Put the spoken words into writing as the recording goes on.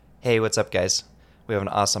Hey, what's up, guys? We have an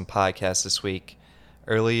awesome podcast this week.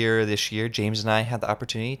 Earlier this year, James and I had the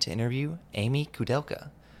opportunity to interview Amy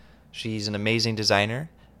Koudelka. She's an amazing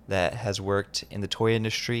designer that has worked in the toy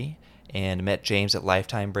industry and met James at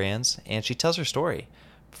Lifetime Brands, and she tells her story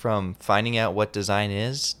from finding out what design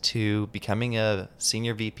is to becoming a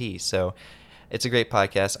senior VP. So it's a great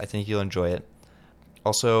podcast. I think you'll enjoy it.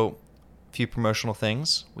 Also, a few promotional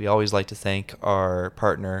things. We always like to thank our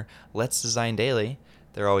partner, Let's Design Daily.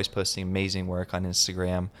 They're always posting amazing work on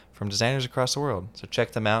Instagram from designers across the world. So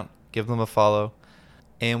check them out, give them a follow.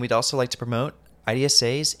 And we'd also like to promote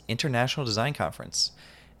IDSA's International Design Conference.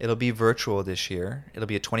 It'll be virtual this year. It'll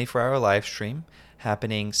be a 24-hour live stream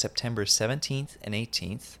happening September 17th and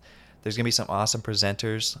 18th. There's going to be some awesome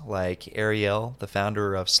presenters like Ariel, the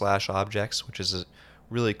founder of Slash Objects, which is a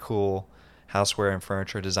really cool houseware and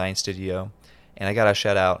furniture design studio. And I got to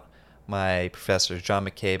shout out my professors, John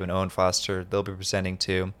McCabe and Owen Foster. They'll be presenting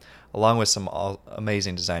too, along with some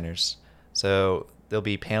amazing designers. So there'll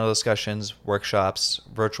be panel discussions, workshops,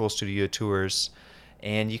 virtual studio tours,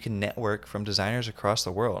 and you can network from designers across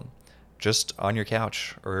the world just on your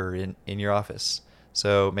couch or in your office.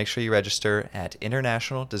 So make sure you register at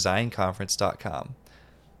internationaldesignconference.com.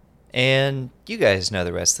 And you guys know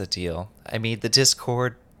the rest of the deal. I mean, the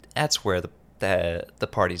Discord, that's where the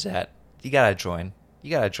party's at. You gotta join.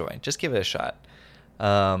 Just give it a shot.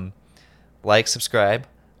 Like, subscribe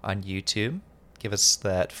on YouTube. Give us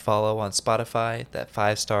that follow on Spotify, that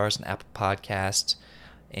 5 stars on Apple Podcast.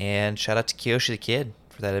 And shout out to Kiyoshi the Kid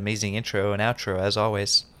for that amazing intro and outro, as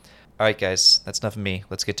always. All right, guys, that's enough of me.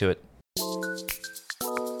 Let's get to it.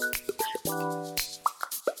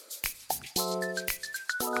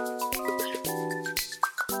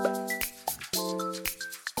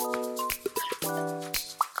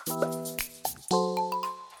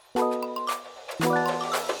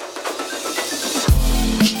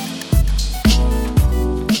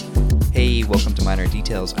 Welcome to Minor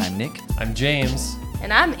Details. I'm Nick. I'm James.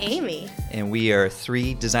 And I'm Amy. And we are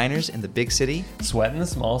 3 designers in the big city. Sweating the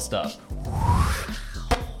small stuff.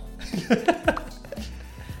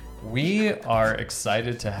 We are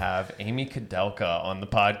excited to have Amy Koudelka on the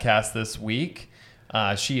podcast this week.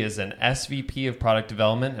 She is an SVP of Product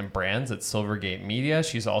Development and Brands at Silvergate Media.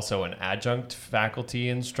 She's also an adjunct faculty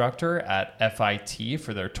instructor at FIT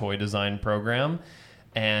for their toy design program.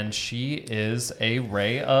 And she is a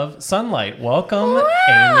ray of sunlight. Welcome, wow.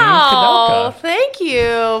 Amy Koudelka. Thank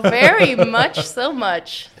you very much, so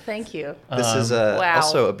much. Thank you. This is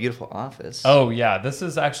also a beautiful office. Oh, yeah. This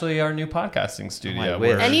is actually our new podcasting studio.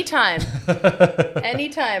 Anytime.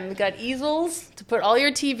 Anytime. We got easels to put all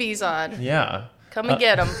your TVs on. Yeah. Come and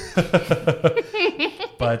get them.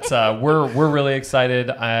 But we're really excited.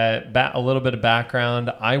 A little bit of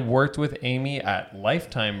background. I worked with Amy at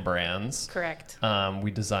Lifetime Brands. Correct.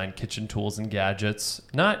 We designed kitchen tools and gadgets,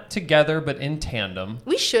 not together, but in tandem.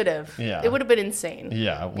 We should have. Yeah. It would have been insane.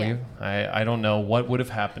 Yeah. I don't know what would have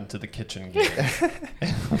happened to the kitchen game.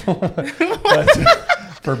 But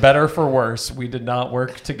for better or for worse, we did not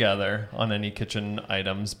work together on any kitchen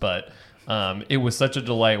items, but it was such a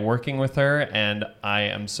delight working with her, and I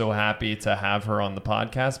am so happy to have her on the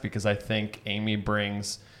podcast because I think Amy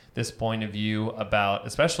brings this point of view about,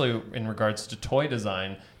 especially in regards to toy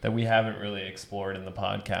design, that we haven't really explored in the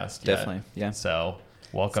podcast yet. Definitely, yeah. So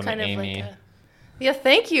welcome, Amy.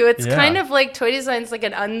 Thank you. It's kind of like toy design's like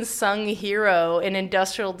an unsung hero in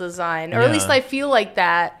industrial design, or at least I feel like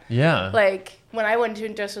that. Yeah. Like when I went to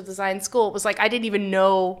industrial design school, it was like I didn't even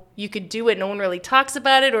know you could do it. No one really talks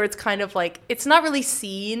about it, or it's kind of like it's not really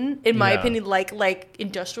seen, in my opinion, like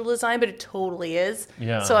industrial design, but it totally is.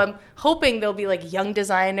 Yeah. So I'm hoping there'll be like young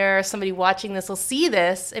designer, somebody watching this will see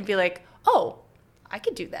this and be like, oh, I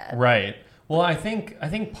could do that. Right. Well, I think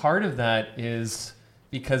part of that is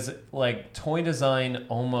because like toy design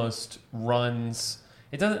almost runs.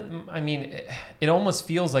 It doesn't. I mean, it almost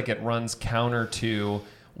feels like it runs counter to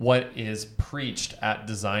what is preached at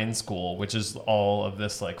design school, which is all of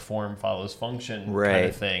this like form follows function kind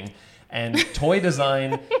of thing. And toy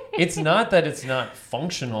design, it's not that it's not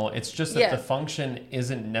functional, it's just that the function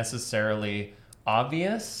isn't necessarily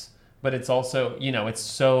obvious, but it's also, it's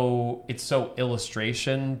so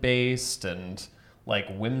illustration based and like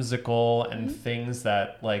whimsical and things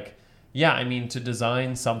that like, to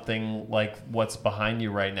design something like what's behind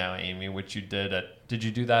you right now, Amy, which you did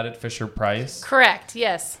you do that at Fisher Price? Correct.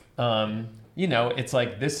 Yes. It's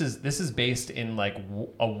like this is based in like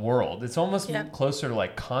a world. It's almost closer to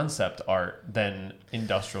like concept art than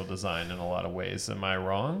industrial design in a lot of ways. Am I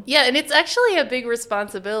wrong? Yeah, and it's actually a big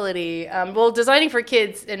responsibility. Designing for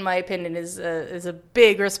kids, in my opinion, is a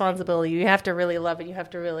big responsibility. You have to really love it. You have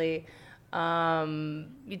to really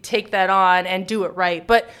you take that on and do it right.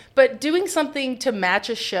 But doing something to match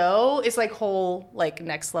a show is like whole like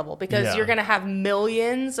next level, because you're gonna have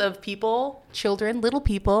millions of people, children, little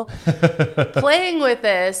people, playing with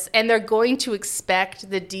this, and they're going to expect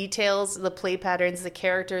the details, the play patterns, the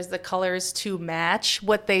characters, the colors to match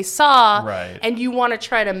what they saw. Right. And you want to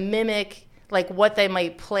try to mimic like what they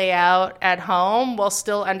might play out at home while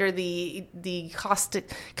still under the cost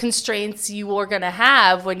constraints you are going to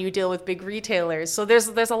have when you deal with big retailers. So there's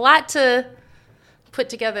a lot to put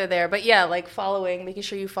together there. But yeah, like making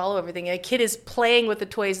sure you follow everything. A kid is playing with the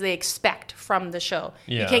toys they expect from the show.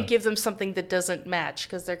 Yeah. You can't give them something that doesn't match,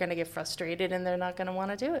 because they're going to get frustrated and they're not going to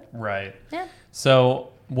want to do it. Right. Yeah.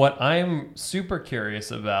 So what I'm super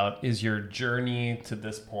curious about is your journey to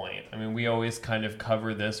this point. I mean, we always kind of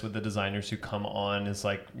cover this with the designers who come on, is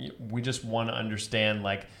like, we just want to understand,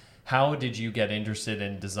 like, how did you get interested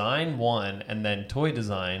in design, one, and then toy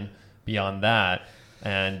design beyond that?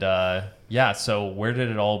 And so where did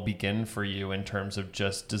it all begin for you in terms of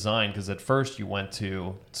just design? Because at first you went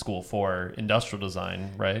to school for industrial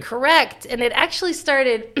design, right? Correct. And it actually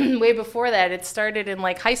started way before that. It started in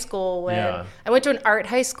like high school when I went to an art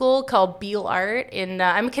high school called Beale Art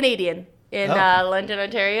I'm Canadian, in London,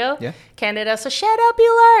 Ontario, Canada. So shout out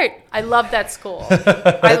Beale Art. I love that school.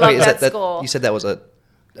 I love that school. You said that was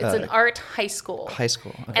it's an art high school. High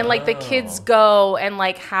school. Okay. And like the kids go and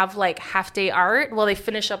like have like half day art while they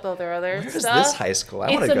finish up all their other stuff. Where is this high school?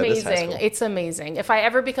 I want to go to this high school. It's amazing. If I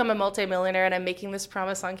ever become a multimillionaire, and I'm making this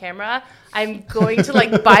promise on camera, I'm going to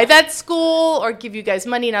like buy that school or give you guys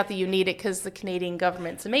money. Not that you need it, because the Canadian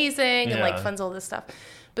government's amazing and like funds all this stuff.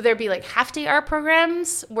 But there'd be like half day art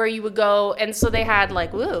programs where you would go. And so they had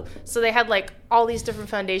like, all these different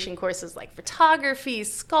foundation courses, like photography,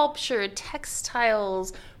 sculpture,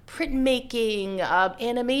 textiles, printmaking,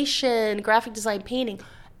 animation, graphic design, painting.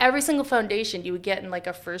 Every single foundation you would get in like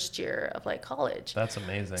a first year of like college. That's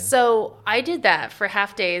amazing. So I did that for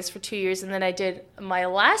half days for 2 years. And then I did my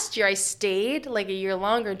last year, I stayed like a year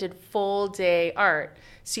longer and did full day art.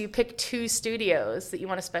 So you pick 2 studios that you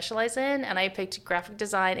want to specialize in, and I picked graphic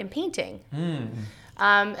design and painting.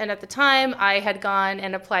 And at the time, I had gone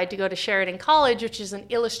and applied to go to Sheridan College, which is an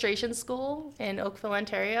illustration school in Oakville,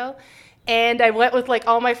 Ontario. And I went with like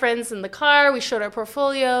all my friends in the car. We showed our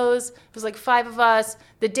portfolios. It was like 5 of us.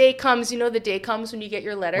 The day comes, the day comes when you get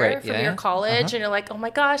your letter from your college, and you're like, oh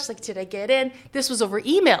my gosh, like, did I get in? This was over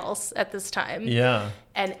emails at this time. Yeah.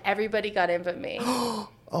 And everybody got in but me.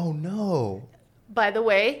 Oh no. By the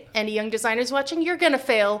way, any young designers watching, you're going to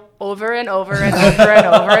fail over and over and over and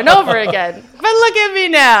over and over again. But look at me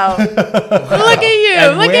now. Look at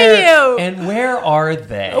you. Look at you. And where are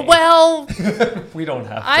they? Well, we don't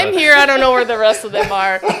have to. I'm here. I don't know where the rest of them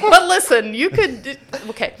are. But listen, you could...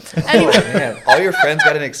 Okay. Anyway. Oh, man, all your friends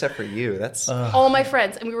got in except for you. That's... All my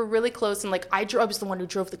friends. And we were really close. And like, I was the one who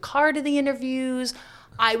drove the car to the interviews.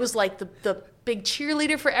 I was like the big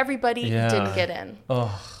cheerleader for everybody who didn't get in.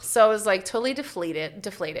 So I was like totally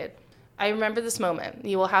deflated. I remember this moment.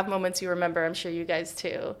 You will have moments you remember, I'm sure you guys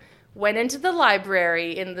too. Went into the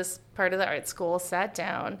library in this part of the art school, sat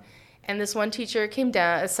down, and this one teacher came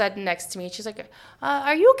down, sat next to me. She's like,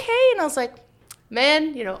 are you okay? And I was like,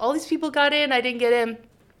 man, all these people got in, I didn't get in.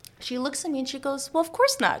 She looks at me and she goes, well, of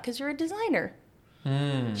course not, because you're a designer.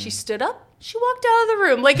 She stood up. She walked out of the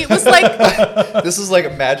room. Like, it was like... This is like a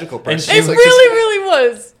magical person. It really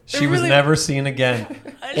was. She was never seen again.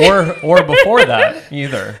 Or before that,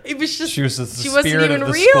 either. It was just... She wasn't even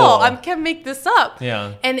real. School. I can't make this up.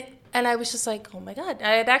 Yeah. And I was just like, oh my God.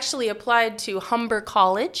 I had actually applied to Humber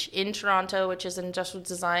College in Toronto, which is an industrial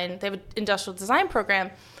design. They have an industrial design program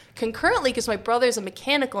concurrently, because my brother's a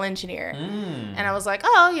mechanical engineer. And I was like,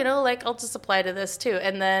 I'll just apply to this too.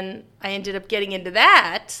 And then I ended up getting into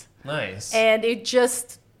that. Nice. And it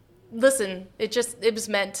just, it was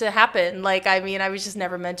meant to happen. Like, I mean, I was just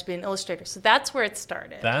never meant to be an illustrator. So that's where it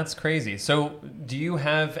started. That's crazy. So do you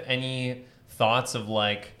have any thoughts of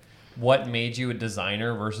like what made you a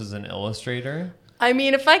designer versus an illustrator? I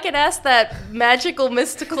mean, if I could ask that magical,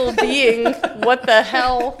 mystical being, what the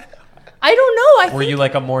hell? I don't know. Were you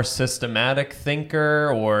like a more systematic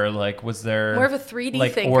thinker, or like was there more of a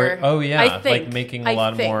 3D thinker? Like making a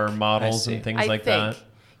lot more models and things like that.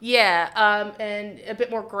 Yeah, and a bit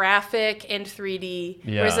more graphic and 3D.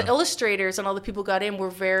 Yeah. Whereas the illustrators and all the people got in were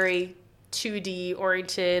very 2D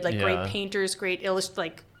oriented, like great painters, great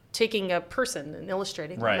like taking a person and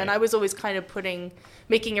illustrating them. And I was always kind of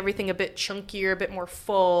making everything a bit chunkier, a bit more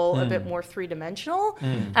full, a bit more 3-dimensional.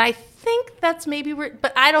 And I think that's maybe where,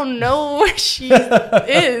 but I don't know where she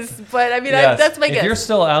is. But I mean, that's my guess. If you're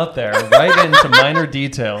still out there, write into minor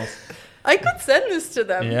details. I could send this to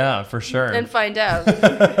them. Yeah, for sure. And find out.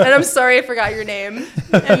 And I'm sorry I forgot your name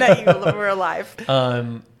and that you were alive.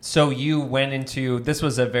 So you went into this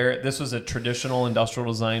was a traditional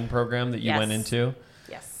industrial design program that you went into?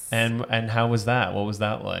 Yes. And how was that? What was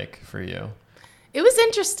that like for you? It was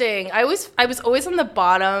interesting. I was always on the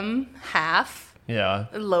bottom half. Yeah.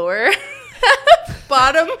 Lower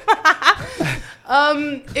bottom.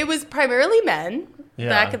 It was primarily men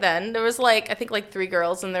back then. There was I think 3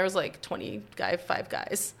 girls and there was 5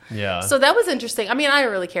 guys. Yeah. So that was interesting. I mean, I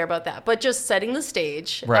don't really care about that, but just setting the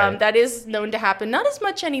stage. Right. That is known to happen. Not as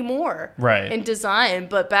much anymore. Right. In design,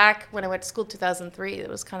 but back when I went to school 2003, it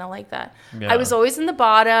was kind of like that. Yeah. I was always in the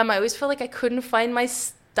bottom. I always felt like I couldn't find my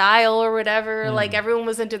style or whatever. Everyone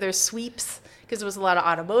was into their sweeps because there was a lot of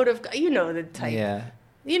automotive. You know the type. Yeah.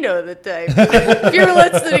 You know the type. If you're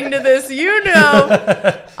listening to this, you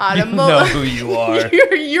know automotive. You know who you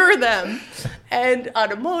are. you're them. And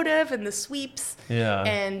automotive and the sweeps. Yeah.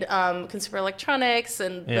 And consumer electronics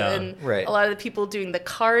and Right. a lot of the people doing the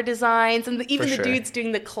car designs and even the dudes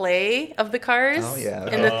doing the clay of the cars. Oh, yeah.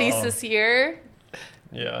 In the thesis year.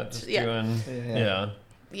 Yeah. Doing. Yeah.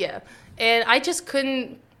 Yeah. And I just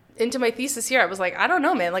couldn't, into my thesis year, I was like, I don't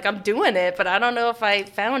know, man. I'm doing it, but I don't know if I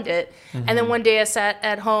found it. Mm-hmm. And then one day I sat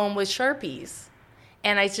at home with Sharpies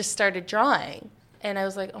and I just started drawing. And I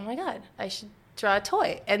was like, oh my God, I should draw a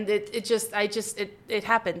toy. And it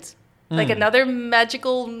happened. Another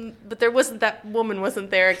magical, but there wasn't, that woman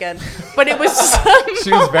wasn't there again. But it was just.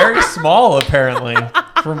 She was very small, apparently,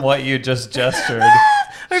 from what you just gestured.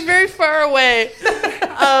 We're very far away.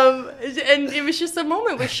 And it was just a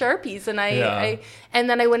moment with Sharpies. And and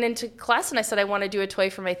then I went into class and I said, I want to do a toy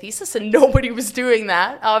for my thesis. And nobody was doing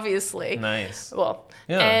that, obviously. Nice. Well,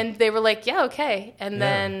 and they were like, yeah, okay. And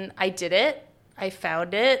then I did it. I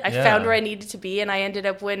found it. I found where I needed to be. And I ended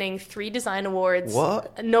up winning 3 design awards.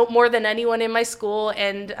 What? No more than anyone in my school.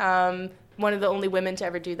 And one of the only women to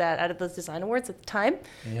ever do that out of those design awards at the time.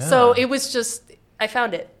 Yeah. So it was just, I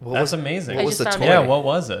found it. That's amazing. What was the toy? Yeah, what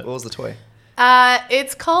was it? What was the toy?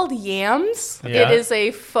 It's called Yams. Yeah. It is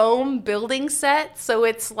a foam building set. So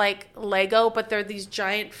it's like Lego, but they're these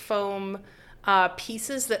giant foam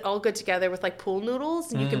pieces that all go together with pool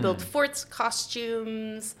noodles. And you can build forts,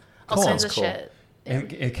 costumes, all kinds of shit.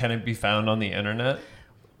 It can it be found on the internet?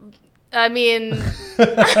 I mean,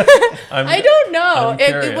 I don't know.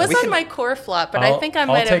 It was on my core flop, but I think I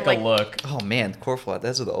might have I'll take a look. Oh man, core flat.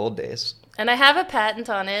 Those are the old days. And I have a patent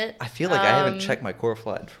on it. I feel like I haven't checked my core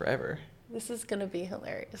flat in forever. This is gonna be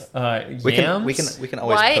hilarious. We can always post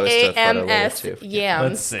a photo later too. Yams.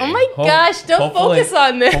 Let's see. Oh my gosh! Don't focus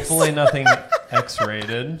on this. Hopefully nothing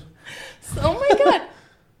X-rated. Oh my god.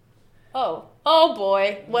 Oh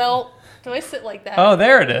boy. Well, do I sit like that? Oh,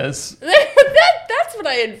 there it is.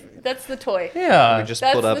 That's the toy. Yeah. We just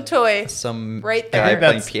That's pulled up the toy. some right there. guy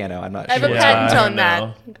playing piano. I'm not I sure. have a patent on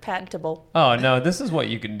that. Patentable. Oh no, this is what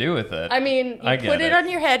you can do with it. I mean, you put it on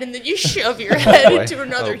your head and then you shove your Oh, head into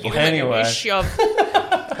another human Anyway. and you shove.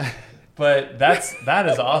 But that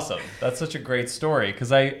is awesome. That's such a great story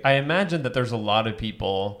because I imagine that there's a lot of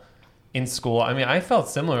people in school. I mean, I felt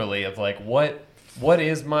similarly of what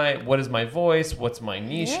is my voice? What's my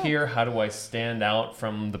niche here? How do I stand out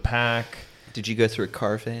from the pack? Did you go through a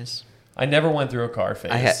car phase? I never went through a car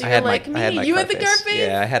phase. I had my car phase.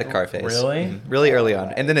 Yeah, I had a car phase. Really? Really early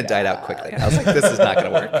on. And then it died out quickly. I was like, this is not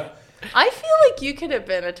going to work. I feel like you could have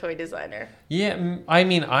been a toy designer. Yeah, I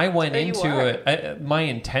mean, I went into it. My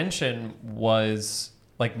intention was,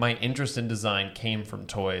 my interest in design came from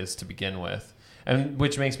toys to begin with. And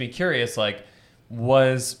which makes me curious,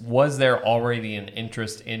 was there already an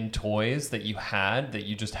interest in toys that you had that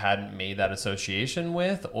you just hadn't made that association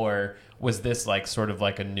with, or was this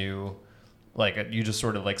a new, you just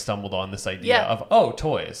sort of stumbled on this idea of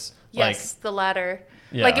toys? Yes, the latter.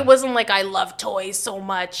 Yeah. It wasn't I love toys so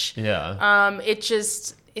much. Yeah.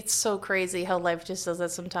 It's so crazy how life just does that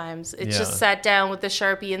sometimes. It just sat down with the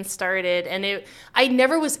Sharpie and started, and I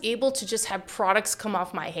never was able to just have products come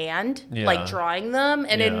off my hand, drawing them.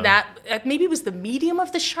 And in that, maybe it was the medium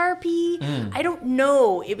of the Sharpie. I don't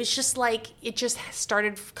know. It was just it just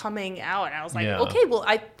started coming out. And I was like, okay, well,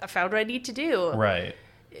 I found what I need to do. Right.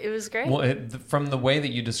 It was great. Well, from the way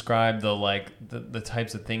that you described the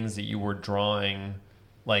types of things that you were drawing,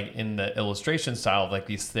 in the illustration style of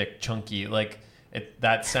these thick, chunky,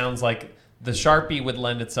 that sounds like the Sharpie would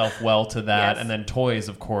lend itself well to that, and then toys,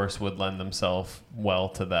 of course, would lend themselves well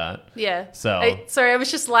to that. Yeah. So I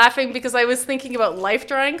was just laughing because I was thinking about life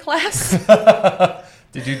drawing class.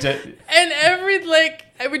 Did you? And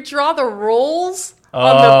I would draw the rolls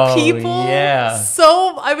on the people. Yeah.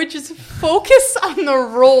 So I would just focus on the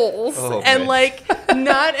roles and man. like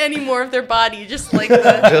not any more of their body, just like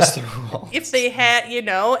the, Just the roll. if they had,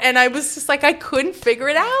 and I was just like, I couldn't figure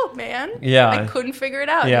it out, man. Yeah. I couldn't figure it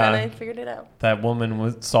out. Yeah. And then I figured it out. That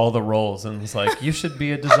woman saw the roles and was like, you should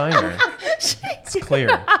be a designer. It's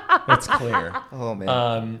clear. It's clear. Oh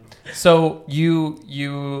man. So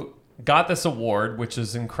you got this award, which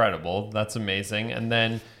is incredible. That's amazing. And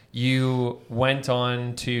then you went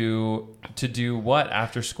on to do what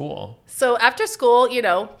after school? So after school,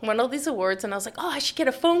 won all these awards, and I was like, oh, I should get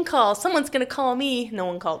a phone call. Someone's going to call me. No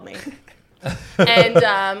one called me. And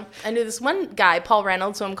I knew this one guy, Paul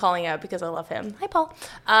Reynolds, who I'm calling out because I love him. Hi, Paul.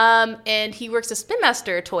 And he works at Spin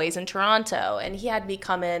Master Toys in Toronto, and he had me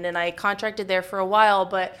come in, and I contracted there for a while,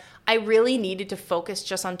 but I really needed to focus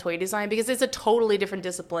just on toy design because it's a totally different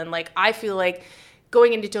discipline. Like, I feel like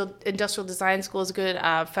going into industrial design school is a good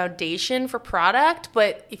foundation for product,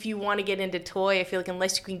 but if you want to get into toy, I feel like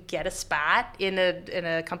unless you can get a spat in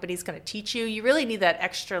a company that's going to teach you, you really need that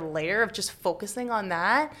extra layer of just focusing on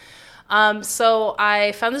that. So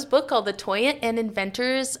I found this book called The Toy and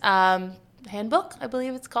Inventor's Handbook, I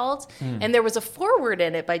believe it's called. And there was a foreword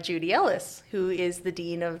in it by Judy Ellis, who is the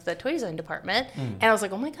dean of the toy design department. And I was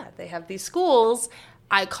like, oh my God, they have these schools.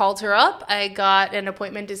 I called her up. I got an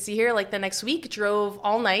appointment to see her like the next week, drove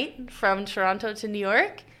all night from Toronto to New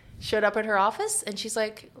York, showed up at her office, and she's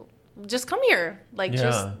like, just come here. Like,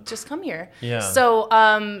 just come here. Yeah. So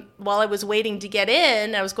while I was waiting to get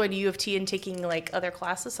in, I was going to U of T and taking like other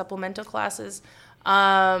classes, supplemental classes.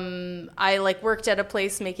 I like worked at a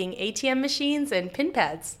place making ATM machines and pin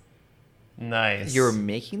pads. Nice. You were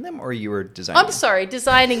making them or you were designing I'm sorry,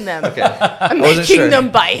 designing them. Okay. I'm making them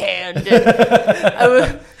by hand.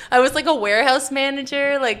 I was like a warehouse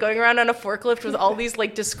manager, like going around on a forklift with all these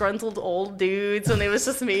like disgruntled old dudes, and it was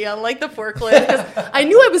just me on like the forklift because I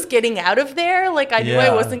knew I was getting out of there. Like I knew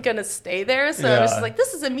I wasn't gonna stay there, so I was just like,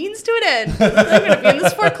 this is a means to an end. I'm gonna be in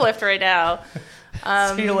this forklift right now.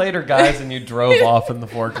 See you later, guys, and you drove off in the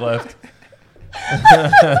forklift.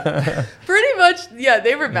 Pretty much, yeah,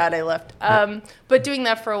 they were mad I left. But doing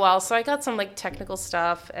that for a while, so I got some like technical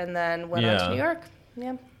stuff and then went on to New York.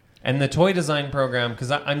 Yeah. And the toy design program,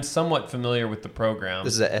 because I'm somewhat familiar with the program.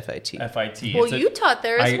 This is at FIT. FIT. Well, you taught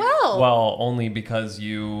there as well. Well, only because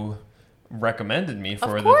you recommended me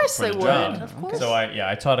for of course the I job. would. Of course. So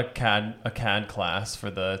I taught a CAD class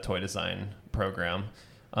for the toy design program.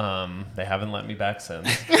 They haven't let me back since.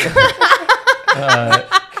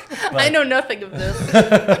 I know nothing of this.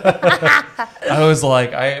 I was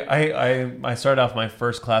like, I started off my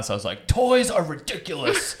first class. I was like, toys are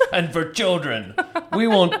ridiculous and for children.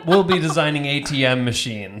 We'll be designing ATM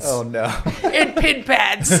machines. Oh no. And pin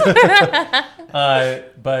pads.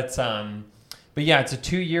 But yeah, it's a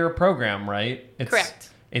 2-year program, right?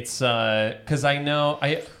 Correct. It's because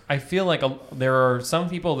I feel like there are some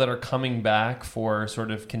people that are coming back for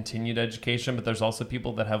sort of continued education, but there's also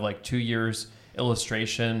people that have like 2 years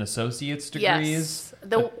illustration associate's degrees.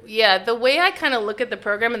 Yes. The way I kind of look at the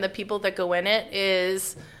program and the people that go in it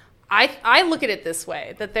is I look at it this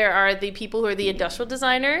way, that there are the people who are the industrial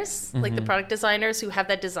designers, like the product designers who have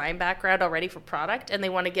that design background already for product, and they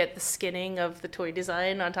want to get the skinning of the toy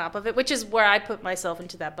design on top of it, which is where I put myself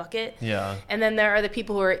into that bucket. Yeah. And then there are the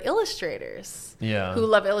people who are illustrators, who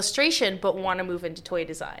love illustration but want to move into toy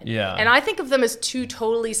design. Yeah. And I think of them as two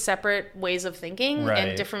totally separate ways of thinking Right.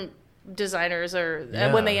 and different designers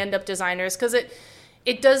when they end up designers, because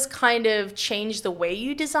it does kind of change the way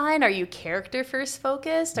you design. Are you character first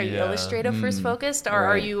focused? Are you illustrative first focused? Or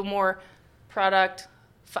are you more product?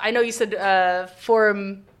 I know you said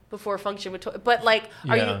form before function, but like,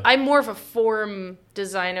 I'm more of a form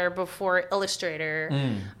designer before illustrator.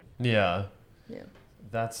 Yeah.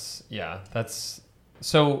 That's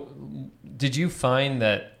so. Did you find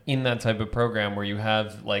that in that type of program where you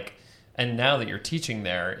have like, and now that you're teaching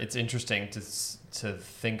there, it's interesting to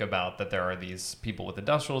think about that there are these people with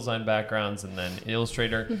industrial design backgrounds and then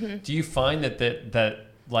illustrator. Do you find that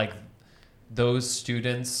like those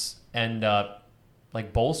students end up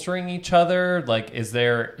like bolstering each other? Like, is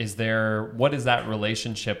there what is that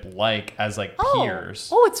relationship like as like peers?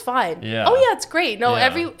 Oh, it's fine. Yeah. Oh yeah, it's great. No,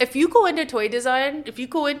 Yeah. if you go into toy design, if you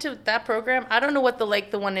go into that program, I don't know what the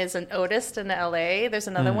one is in Otis in LA. There's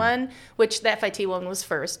another one, which the FIT one was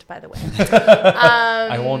first, by the way.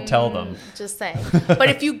 I won't tell them. Just saying. But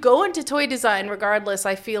if you go into toy design, regardless,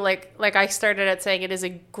 I feel like I started at saying it is a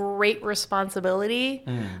great responsibility.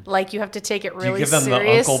 Like you have to take it really Do you give them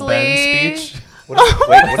seriously. the Uncle Ben speech? What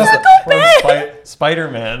is Uncle Ben?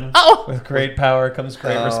 Spider-Man. Oh. With great power comes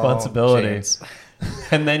great responsibility. James.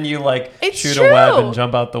 And then you like It's shoot true. a web and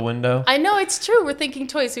jump out the window. I know it's true. We're thinking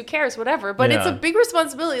toys. Who cares? Whatever. But it's a big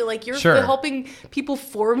responsibility. Like you're helping people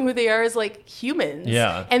form who they are as like humans.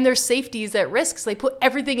 Yeah. And their safety is at risk. So they put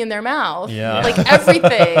everything in their mouth. Yeah. Like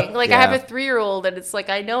everything. Like I have a 3-year-old and it's like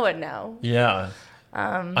I know it now. Yeah.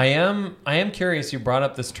 I am curious. You brought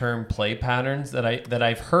up this term play patterns that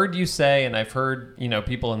I've heard you say, and I've heard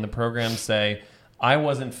people in the program say. I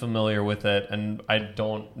wasn't familiar with it, and I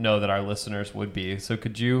don't know that our listeners would be. So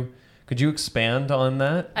could you expand on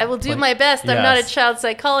that? I will do my best. Yes. I'm not a child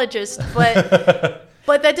psychologist, but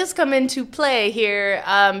but that does come into play here.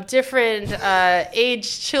 Different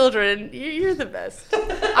age children. You're the best.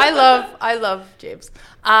 I love James.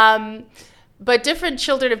 But different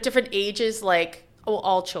children of different ages, like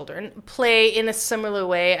all children, play in a similar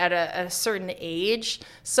way at a certain age.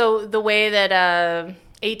 So the way that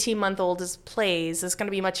 18-month-old plays is going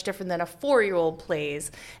to be much different than a 4-year-old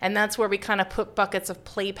plays. And that's where we kind of put buckets of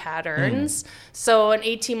play patterns. So an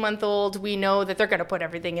 18-month-old, we know that they're going to put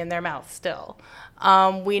everything in their mouth still.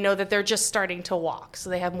 We know that they're just starting to walk,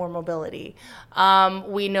 so they have more mobility.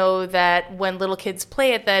 We know that when little kids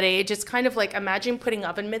play at that age, it's kind of like imagine putting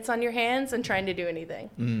oven mitts on your hands and trying to do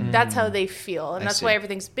anything. That's how they feel. And that's why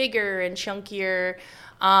everything's bigger and chunkier,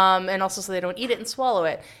 and also so they don't eat it and swallow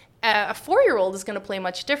it. A 4-year-old is going to play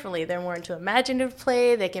much differently. They're more into imaginative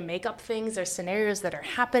play. They can make up things. There's scenarios that are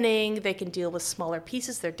happening. They can deal with smaller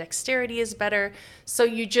pieces. Their dexterity is better. So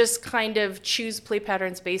you just kind of choose play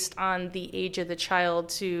patterns based on the age of the child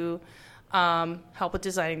to help with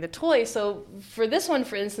designing the toy. So for this one,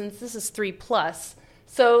 for instance, this is 3+.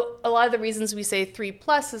 So a lot of the reasons we say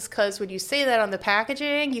 3+ is because when you say that on the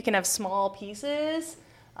packaging, you can have small pieces.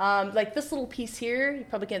 Like this little piece here, you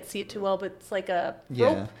probably can't see it too well, but it's like a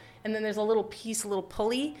rope. And then there's a little piece, a little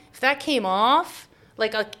pulley. If that came off,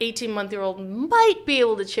 like an 18-month-old might be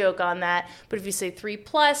able to choke on that. But if you say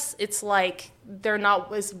 3+, it's like they're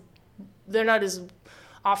not as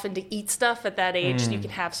often to eat stuff at that age. So you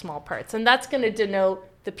can have small parts. And that's going to denote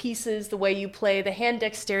the pieces, the way you play, the hand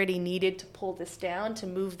dexterity needed to pull this down, to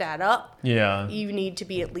move that up. Yeah. You need to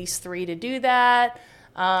be at least 3 to do that.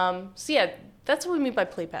 That's what we mean by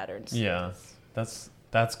play patterns. Yeah,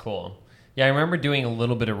 that's cool. Yeah, I remember doing a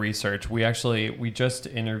little bit of research. We just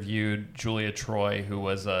interviewed Julia Troy, who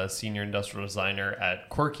was a senior industrial designer at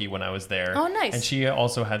Quirky when I was there. Oh, nice. And she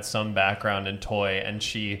also had some background in toy. And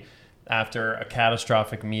she, after a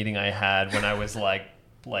catastrophic meeting I had when I was like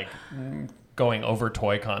going over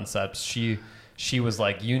toy concepts, she was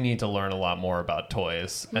like, you need to learn a lot more about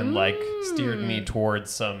toys, and like steered me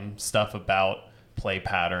towards some stuff about play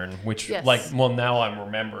pattern, which now I'm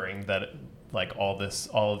remembering that like all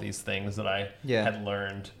of these things that I had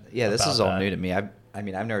learned. Yeah, this is all new to me. I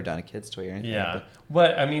mean, I've never done a kid's toy or anything. Yeah,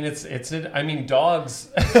 but I mean, dogs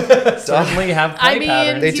certainly have play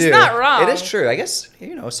patterns. They he's do. Not wrong. It is true. I guess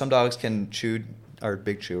some dogs can chew, are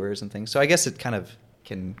big chewers and things. So I guess it kind of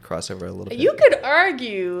can cross over a little bit. You could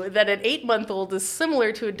argue that an 8-month-old is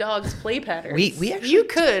similar to a dog's play patterns. We actually you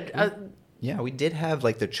could. Yeah, we did have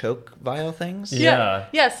like the choke vial things. Yeah.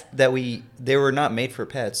 Yes. They were not made for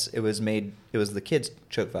pets. It was the kids'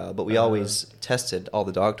 choke vial, but we always tested all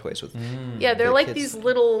the dog toys with. Yeah, they're like these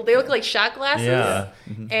little. They look like shot glasses. Yeah.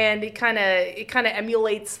 And it kind of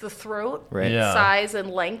emulates the throat size and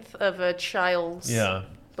length of a child's. Yeah.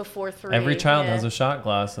 Before 3. Every child has a shot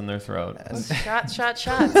glass in their throat. Shots.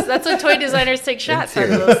 That's what toy designers take shots out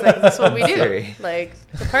of those things. That's what we do. Theory. Like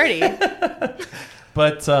the party.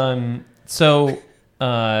 But so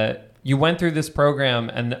you went through this program,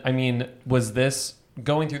 and I mean, was this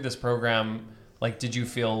going through this program? Like, did you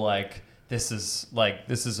feel like this is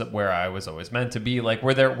where I was always meant to be? Like,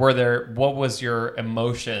 were there? What was your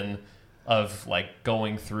emotion of like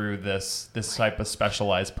going through this type of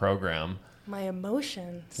specialized program? My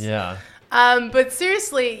emotions. Yeah. But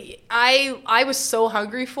seriously, I was so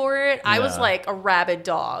hungry for it. I was like a rabid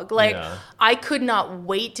dog. Like I could not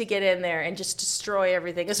wait to get in there and just destroy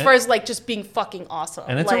everything. As far as like just being fucking awesome.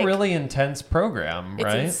 And it's a really intense program,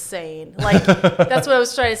 right? It's insane. Like that's what I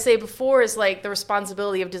was trying to say before, is like the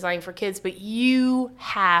responsibility of designing for kids, but you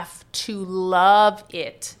have to love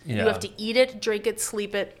it. Yeah. You have to eat it, drink it,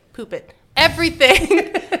 sleep it, poop it.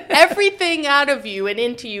 Everything out of you and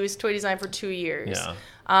into you is toy design for 2 years.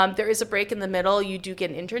 Yeah. There is a break in the middle. You do get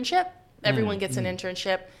an internship. Everyone gets an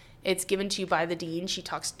internship. It's given to you by the dean. She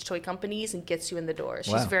talks to toy companies and gets you in the door.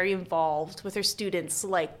 She's very involved with her students.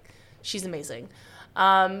 Like, she's amazing.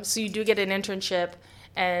 So you do get an internship,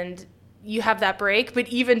 and you have that break. But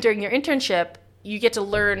even during your internship, you get to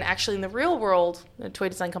learn actually in the real world, a toy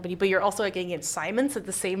design company, but you're also getting assignments at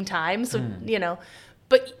the same time. So,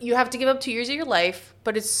 But you have to give up 2 years of your life,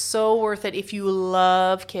 but it's so worth it if you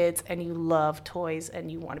love kids and you love toys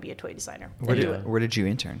and you want to be a toy designer. Where did you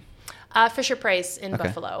intern? Fisher Price in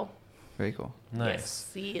Buffalo. Very cool.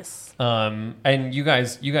 Nice. Yes. And you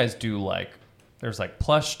guys do like, there's like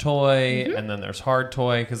plush toy and then there's hard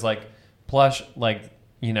toy. Cause like plush, like,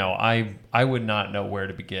 you know, I would not know where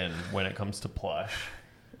to begin when it comes to plush.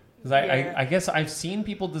 Cause I guess I've seen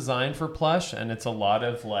people design for plush and it's a lot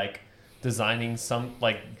of like designing some,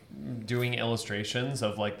 like doing illustrations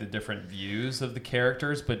of like the different views of the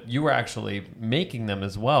characters, but you were actually making them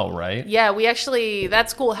as well, right? Yeah, we actually,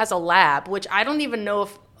 that school has a lab, which I don't even know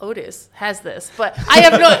if Otis has this, but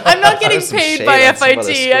I'm not getting paid by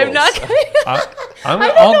FIT. I'm not. I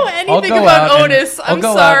don't know anything about Otis. I'm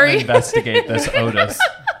sorry. And investigate this Otis.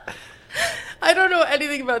 I don't know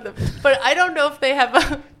anything about them, but I don't know if they have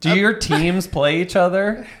a. Do your teams play each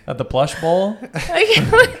other at the plush bowl?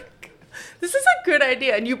 This is a good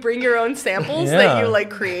idea, and you bring your own samples that you like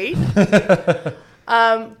create.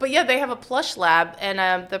 But yeah, they have a plush lab,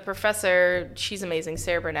 and the professor, she's amazing,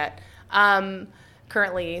 Sarah Burnett.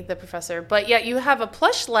 Currently the professor, but yeah, you have a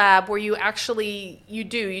plush lab where you actually you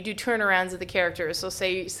do turnarounds of the characters. So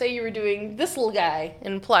say you were doing this little guy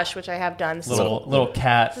in plush, which I have done. Little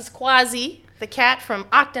cat. This is Quasi, the cat from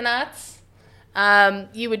Octonauts.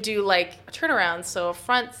 You would do like turnarounds, so a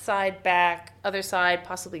front, side, back, other side,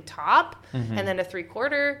 possibly top, and then a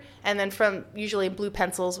 3/4, and then from usually blue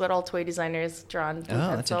pencils, what all toy designers draw on blue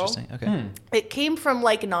pencil. That's interesting. Okay. It came from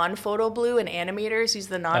like non-photo blue, and animators use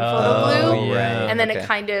the non-photo blue, and then it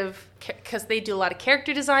kind of, because they do a lot of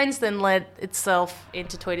character designs, then led itself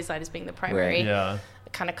into toy design as being the primary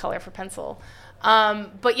kind of color for pencil.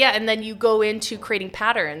 But yeah, and then you go into creating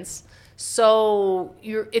patterns. So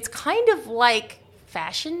it's kind of like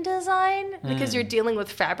fashion design because you're dealing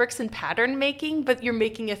with fabrics and pattern making, but you're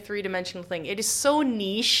making a 3-dimensional thing. It is so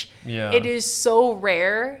niche. Yeah. It is so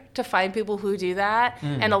rare to find people who do that.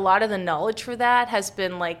 And a lot of the knowledge for that has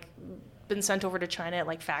been sent over to China at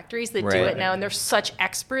like factories that do it now, and they're such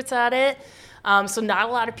experts at it. So not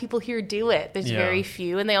a lot of people here do it. There's very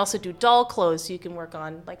few. And they also do doll clothes, so you can work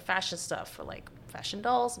on like fashion stuff for like fashion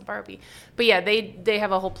dolls and Barbie. But yeah, they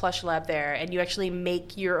have a whole plush lab there, and you actually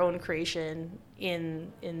make your own creation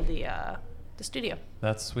in the studio.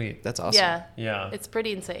 That's sweet. That's awesome. Yeah. It's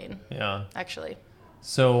pretty insane. Yeah. Actually.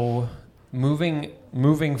 So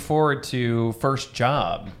moving forward to first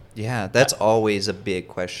job. Yeah, that's always a big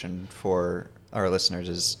question for our listeners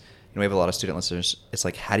is, you know, we have a lot of student listeners. It's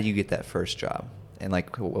like, how do you get that first job? And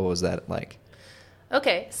like, what was that like?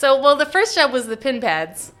 Okay, so, the first job was the pin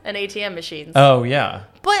pads and ATM machines. Oh, yeah.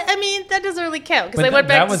 But, I mean, that doesn't really count because I went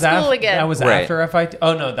back to school again. That was after FIT?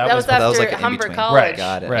 Oh, no, that was after like Humber College. Right,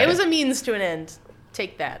 got it. Right. It was a means to an end.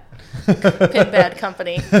 Take that, pin pad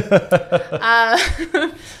company.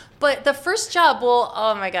 But the first job,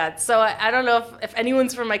 oh, my God. So, I don't know if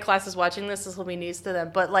anyone's from my class is watching this. This will be news to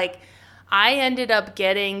them. But, like, I ended up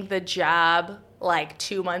getting the job like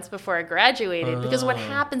 2 months before I graduated because what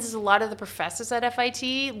happens is a lot of the professors at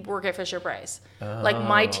FIT work at Fisher Price. Like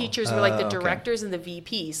my teachers were like the directors and the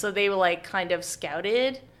VP, so they were like kind of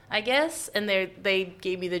scouted, I guess, and they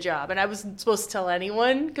gave me the job, and I wasn't supposed to tell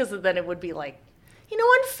anyone because then it would be like, you know,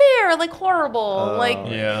 unfair, like horrible,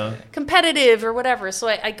 competitive or whatever. So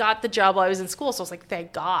I got the job while I was in school. So I was like,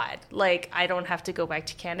 thank God. Like, I don't have to go back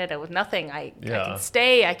to Canada with nothing. I can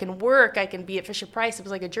stay, I can work, I can be at Fisher Price. It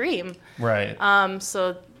was like a dream. Right.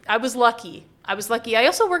 So I was lucky. I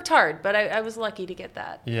also worked hard, but I was lucky to get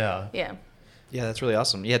that. Yeah. Yeah. Yeah, that's really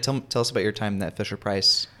awesome. Yeah, tell us about your time at Fisher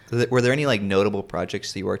Price. Were there any like notable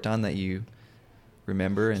projects that you worked on that you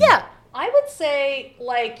remember? Yeah. I would say,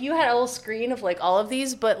 like, you had a little screen of, like, all of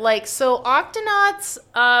these, but, like, so Octonauts,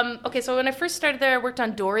 okay, so when I first started there, I worked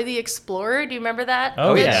on Dora the Explorer. Do you remember that?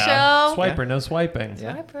 Oh, yeah. Show? Swiper, no swiping.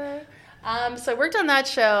 Yeah. Swiper. So I worked on that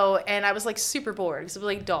show, and I was, like, super bored, because it was,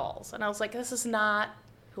 like, dolls. And I was like, this is not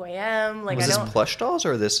who I am. Like, was this plush dolls,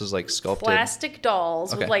 or this was, like, sculpted? Plastic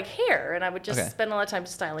dolls with, like, hair. And I would just spend a lot of time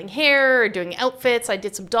styling hair or doing outfits. I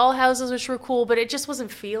did some doll houses, which were cool, but it just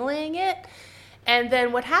wasn't feeling it. And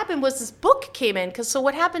then what happened was this book came in. So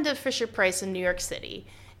what happened to Fisher Price in New York City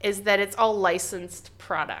is that it's all licensed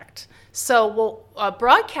product. So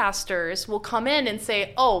broadcasters will come in and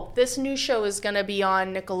say, oh, this new show is going to be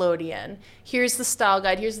on Nickelodeon. Here's the style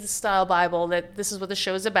guide. Here's the style Bible. That this is what the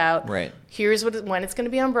show is about. Right. Here's when it's going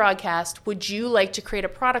to be on broadcast. Would you like to create a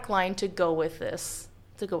product line to go with this?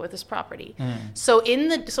 Property. So in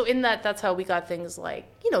that, that's how we got things like,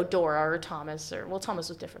 you know, Dora or Thomas, Thomas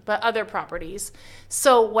was different, but other properties.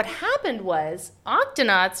 So what happened was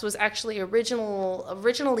Octonauts was actually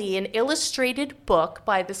originally an illustrated book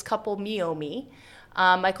by this couple, Miyomi.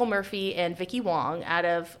 Michael Murphy and Vicky Wong out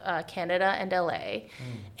of Canada and LA.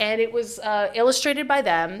 And it was illustrated by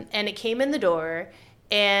them, and it came in the door.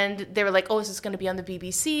 And they were like, oh, is this going to be on the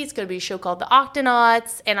BBC? It's going to be a show called The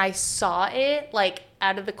Octonauts. And I saw it, like,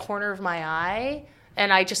 out of the corner of my eye.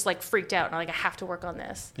 And I just, like, freaked out. And I'm like, I have to work on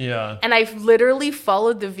this. Yeah. And I literally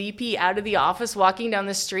followed the VP out of the office, walking down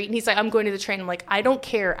the street. And he's like, I'm going to the train. I'm like, I don't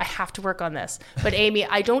care. I have to work on this. But, Amy,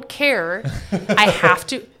 I don't care. I have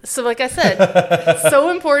to. So, like I said, it's so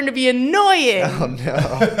important to be annoying. Oh,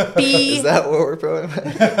 no. Is that what we're going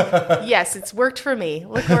with? Yes, it's worked for me.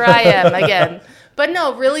 Look where I am again. But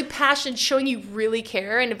no, really passionate, showing you really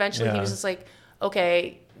care. And eventually he was just like,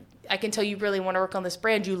 okay, I can tell you really want to work on this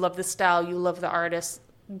brand. You love the style. You love the artist.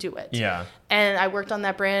 Do it. Yeah. And I worked on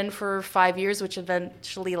that brand for 5 years, which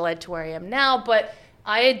eventually led to where I am now. But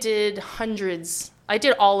I did hundreds. I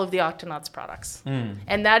did all of the Octonauts products.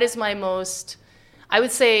 And that is my most, I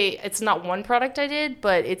would say it's not one product I did,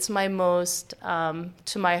 but it's my most,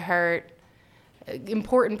 to my heart,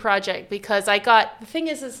 important project, because the thing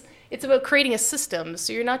is it's about creating a system.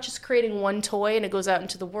 So you're not just creating one toy and it goes out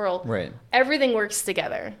into the world. Right. Everything works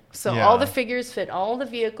together. So all the figures fit all the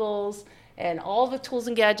vehicles, and all the tools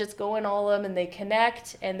and gadgets go in all of them, and they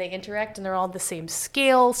connect and they interact, and they're all the same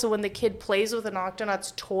scale. So when the kid plays with an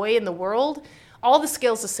Octonauts toy in the world, all the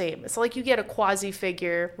scale's the same. It's like you get a quasi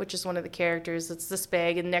figure, which is one of the characters. It's this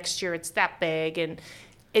big, and next year it's that big, and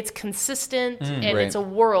it's consistent, and it's a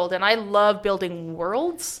world. And I love building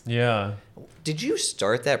worlds. Yeah. Did you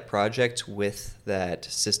start that project with that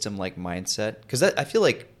system-like mindset? Because I feel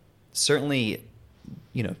like certainly,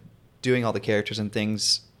 doing all the characters and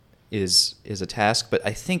things is a task. But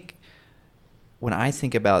I think when I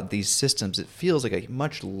think about these systems, it feels like a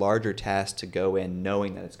much larger task to go in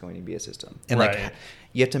knowing that it's going to be a system. And like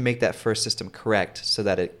you have to make that first system correct so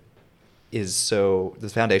that it is the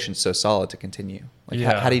foundation's so solid to continue. Like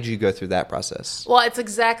how did you go through that process? Well, it's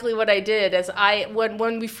exactly what I did.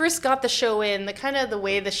 When we first got the show in, the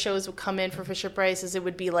way the shows would come in for Fisher-Price is it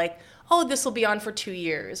would be like, oh, this will be on for 2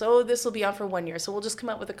 years. Oh, this will be on for 1 year. So we'll just come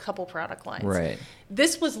out with a couple product lines. Right.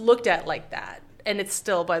 This was looked at like that. And it's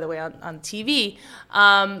still, by the way, on TV.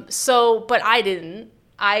 But I didn't.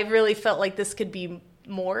 I really felt like this could be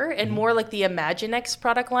more and more like the Imaginext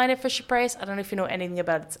product line at Fisher-Price. I don't know if you know anything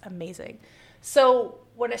about it. It's amazing. So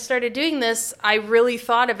when I started doing this, I really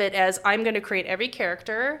thought of it as I'm going to create every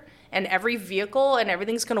character and every vehicle, and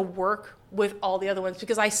everything's going to work with all the other ones,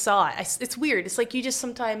 because I saw it. It's weird. It's like you just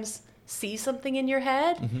sometimes see something in your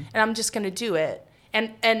head, and I'm just going to do it.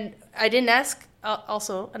 And I didn't ask,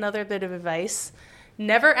 also another bit of advice,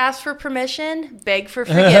 never ask for permission, beg for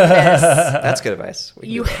forgiveness. That's good advice.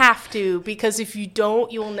 You have to, because if you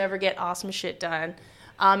don't, you will never get awesome shit done.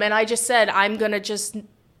 And I just said, I'm going to just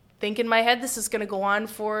think in my head, this is going to go on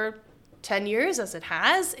for 10 years as it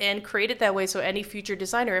has, and create it that way. So any future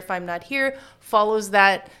designer, if I'm not here, follows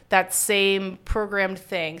that same programmed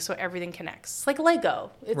thing. So everything connects. It's like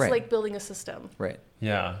Lego. It's like building a system. Right.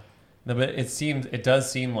 Yeah. No, but it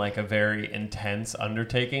does seem like a very intense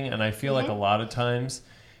undertaking, and I feel like a lot of times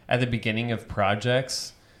at the beginning of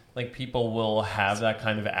projects, like people will have that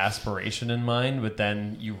kind of aspiration in mind, but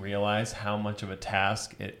then you realize how much of a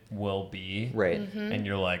task it will be, right? And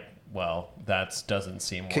you're like, well, that doesn't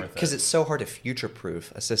seem worth it. Because it's so hard to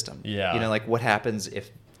future-proof a system. Yeah. Like what happens if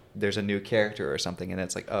there's a new character or something, and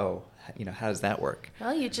it's like, oh, how does that work?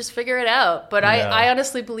 Well, you just figure it out. But I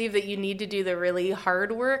honestly believe that you need to do the really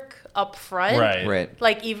hard work up front. Right.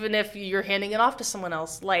 Like, even if you're handing it off to someone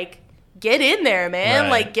else, like, get in there, man.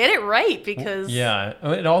 Like, get it right, because... Yeah.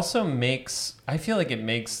 It also I feel like it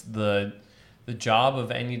makes the job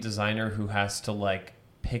of any designer who has to, like,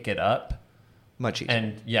 pick it up much easier.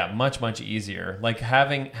 And, much easier. Like,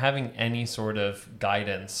 having any sort of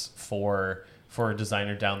guidance for a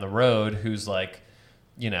designer down the road who's, like,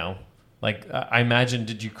 I imagine,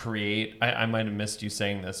 did you create, I might have missed you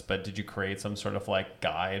saying this, but did you create some sort of like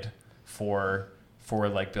guide for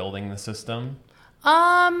like building the system?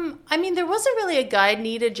 I mean, there wasn't really a guide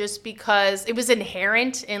needed, just because it was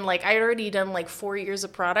inherent in, like, I had already done like 4 years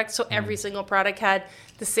of product. So every single product had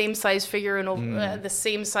the same size figure and the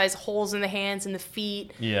same size holes in the hands and the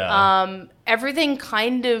feet. Yeah. Everything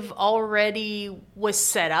kind of already was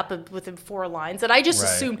set up within 4 lines. And I just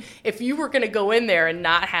assumed if you were going to go in there and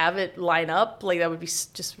not have it line up, like, that would be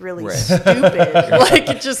just really stupid. Like,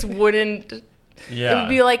 it just wouldn't... Yeah. It would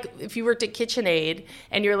be like if you worked at KitchenAid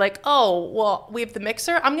and you're like, oh, well, we have the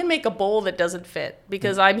mixer. I'm going to make a bowl that doesn't fit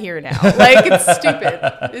because I'm here now. Like, it's stupid.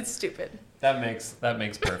 It's stupid. That makes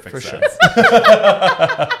perfect sense.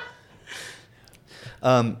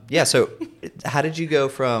 Sure. So how did you go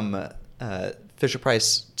from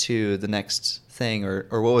Fisher-Price to the next thing, or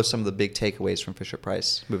what was some of the big takeaways from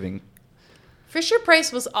Fisher-Price moving?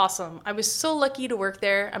 Fisher-Price was awesome. I was so lucky to work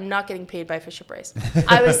there. I'm not getting paid by Fisher-Price.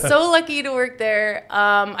 I was so lucky to work there.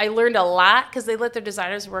 I learned a lot because they let their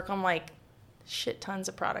designers work on like shit tons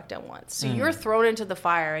of product at once. So you're thrown into the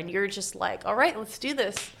fire and you're just like, all right, let's do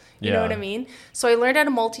this. You know what I mean? So I learned how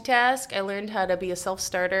to multitask. I learned how to be a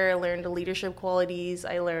self-starter. I learned leadership qualities.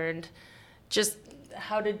 I learned just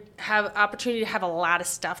how to have opportunity to have a lot of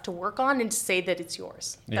stuff to work on and to say that it's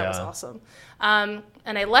yours. That was awesome.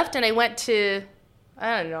 And I left and I went to,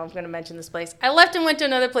 I don't know, I'm going to mention this place. I left and went to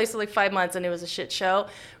another place for like 5 months and it was a shit show.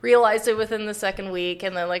 Realized it within the second week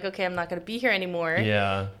and then like, okay, I'm not going to be here anymore.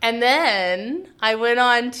 Yeah. And then I went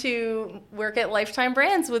on to work at Lifetime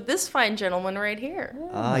Brands with this fine gentleman right here.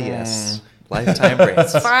 Ah, yes. Lifetime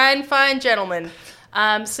Brands. Fine gentleman.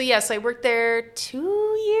 So I worked there 2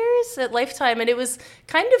 years at Lifetime, and it was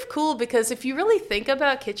kind of cool because if you really think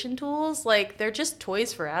about kitchen tools, like they're just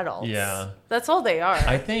toys for adults. Yeah. That's all they are.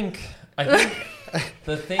 I think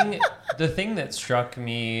the thing that struck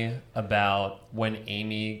me about when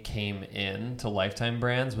Amy came in to Lifetime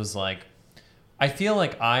Brands was like, I feel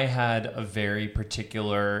like I had a very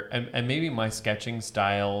particular, and maybe my sketching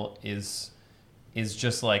style is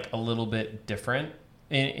just like a little bit different.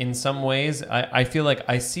 In some ways, I feel like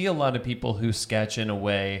I see a lot of people who sketch in a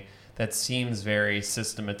way that seems very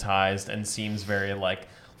systematized and seems very like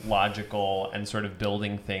logical and sort of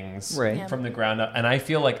building things from the ground up. And I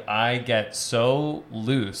feel like I get so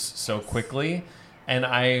loose so quickly. And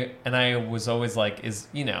I was always like, is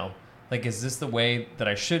this the way that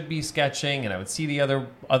I should be sketching? And I would see the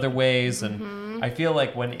other ways. And I feel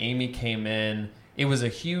like when Amy came in, it was a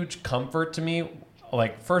huge comfort to me.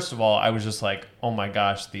 Like, first of all, I was just like, oh my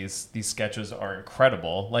gosh, these sketches are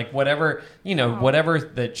incredible. Like whatever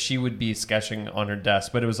that she would be sketching on her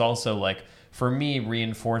desk. But it was also like, for me,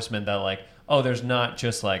 reinforcement that like, oh, there's not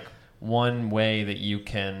just like one way that you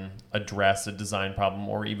can address a design problem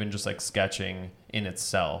or even just like sketching in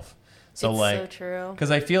itself. So it's like, so true.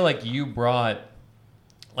 Because I feel like you brought,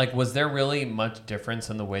 like, was there really much difference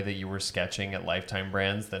in the way that you were sketching at Lifetime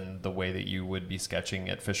Brands than the way that you would be sketching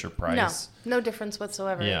at Fisher-Price? No difference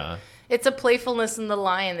whatsoever. Yeah. It's a playfulness in the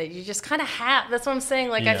line that you just kind of have. That's what I'm saying.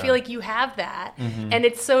 Like, I feel like you have that. Mm-hmm. And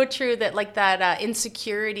it's so true that, like, that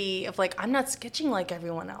insecurity of, like, I'm not sketching like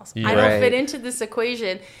everyone else. Yeah. I don't fit into this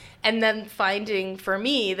equation. And then finding, for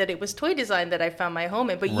me, that it was toy design that I found my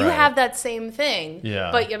home in. But you have that same thing.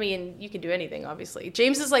 Yeah. But, I mean, you can do anything, obviously.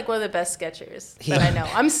 James is, like, one of the best sketchers that I know.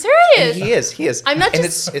 I'm serious. He is. I'm not and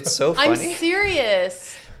just... it's so funny. I'm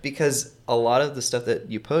serious. Because a lot of the stuff that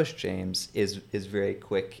you post, James, is very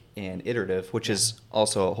quick and iterative, which is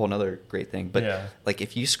also a whole nother great thing. But like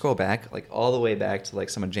if you scroll back, like all the way back to like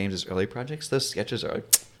some of James's early projects, those sketches are like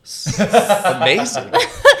amazing.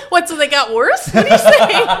 What? So they got worse? What are you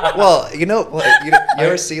saying? Well, you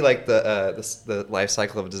ever see like the life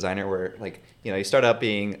cycle of a designer where like you start out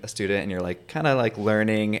being a student and you're like kind of like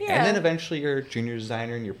learning, and then eventually you're a junior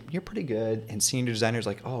designer and you're pretty good, and senior designer's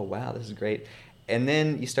like, oh wow, this is great. And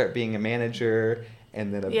then you start being a manager,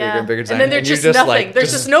 and then a bigger and bigger designer. And then there's just nothing. Like,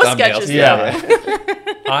 there's just no sketches. Yeah.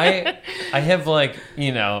 I have like,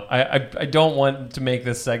 I don't want to make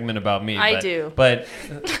this segment about me. I do. But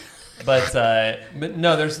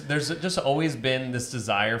no, there's just always been this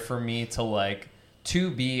desire for me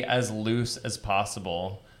to be as loose as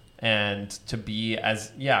possible and to be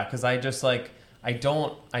as, because I just like, I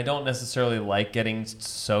don't necessarily like getting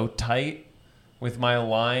so tight with my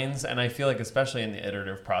lines, and I feel like especially in the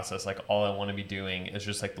iterative process, like all I want to be doing is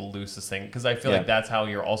just like the loosest thing, because I feel like that's how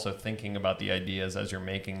you're also thinking about the ideas as you're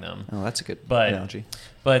making them. Oh, that's a good analogy.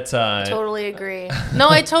 But totally agree. No,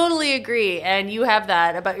 I totally agree, and you have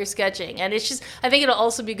that about your sketching, and it's just, I think it'll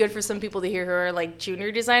also be good for some people to hear who are like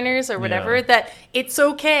junior designers or whatever, that it's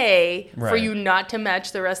okay for you not to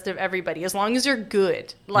match the rest of everybody as long as you're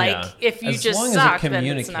good. Like if you just suck, then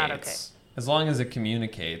it's not okay. As long as it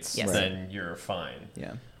communicates, then you're fine.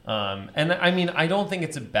 Yeah. And I mean, I don't think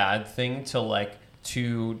it's a bad thing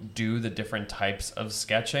to do the different types of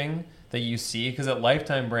sketching that you see, because at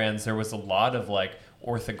Lifetime Brands there was a lot of like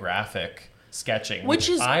orthographic sketching, which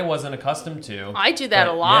I wasn't accustomed to. I do that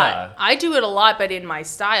a lot. Yeah. I do it a lot, but in my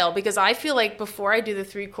style, because I feel like before I do the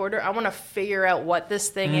 3/4, I want to figure out what this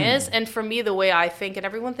thing is. And for me, the way I think, and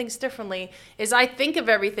everyone thinks differently, is I think of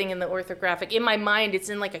everything in the orthographic. In my mind, it's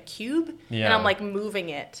in like a cube, and I'm like moving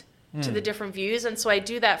it. to the different views. And so I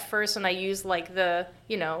do that first, and I use like the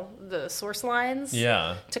source lines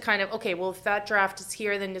to kind of, okay, well, if that draft is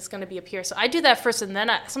here, then it's going to be up here. So I do that first, and then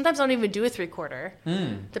sometimes I don't even do a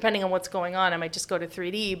 3/4, depending on what's going on. I might just go to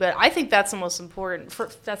 3D, but I think that's the most important.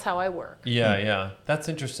 That's how I work. Yeah. That's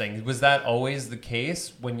interesting. Was that always the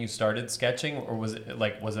case when you started sketching, or was it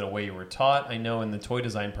a way you were taught? I know in the toy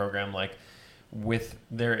design program,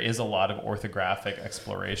 there is a lot of orthographic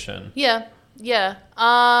exploration. Yeah. Is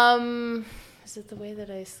it the way that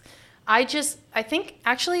I think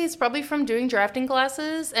actually it's probably from doing drafting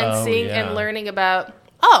classes and and learning about,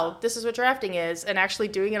 this is what drafting is, and actually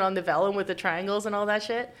doing it on the vellum with the triangles and all that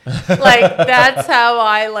shit. That's how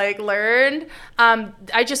I learned.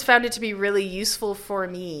 I just found it to be really useful for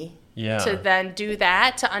me. Yeah. To then do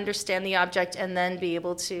that, to understand the object, and then be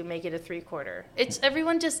able to make it a 3/4.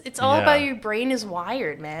 It's all about your brain is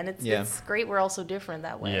wired, man. It's great. We're all so different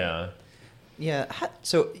that way. Yeah. Yeah.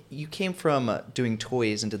 So you came from doing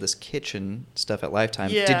toys into this kitchen stuff at Lifetime.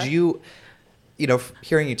 Yeah. Did you,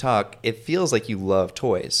 hearing you talk, it feels like you love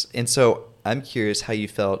toys. And so I'm curious how you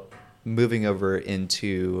felt moving over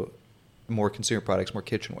into more consumer products, more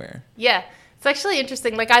kitchenware. Yeah. It's actually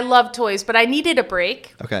interesting. I love toys, but I needed a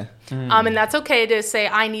break. Okay. And that's okay to say,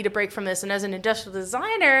 I need a break from this. And as an industrial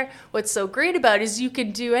designer, what's so great about it is you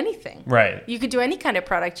can do anything. Right. You could do any kind of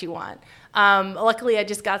product you want. Luckily, I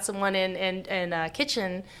just got someone in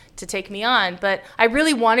kitchen to take me on. But I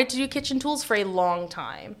really wanted to do kitchen tools for a long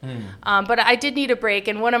time. But I did need a break.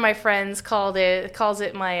 And one of my friends calls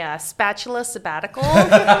it my spatula sabbatical.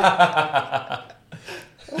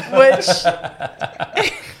 Which...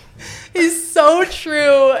 is so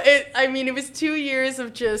true. It was 2 years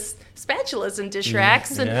of just spatulas and dish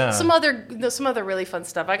racks and some other really fun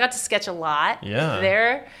stuff. I got to sketch a lot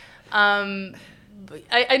there. I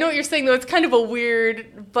know what you're saying, though. It's kind of a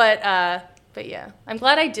weird, but yeah, I'm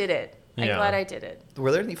glad I did it. Glad I did it.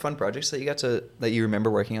 Were there any fun projects that you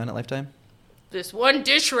remember working on at Lifetime? This one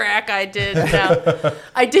dish rack I did. No,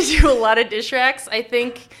 I did do a lot of dish racks. I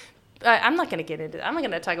think. I'm not going to get into that. I'm not going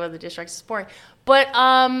to talk about the dish racks. It's boring. But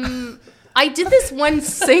I did this one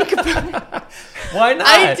sink. Why not?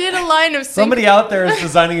 I did a line of sink. Somebody out there is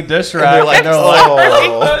designing a dish rack. And they're like,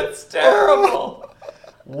 oh, that's terrible.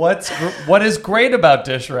 What is great about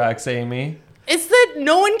dish racks, Amy? It's that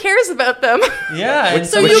no one cares about them. Yeah. And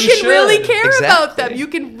so you can really care exactly. about them. You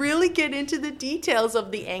can really get into the details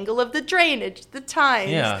of the angle of the drainage, the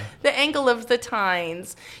tines, the angle of the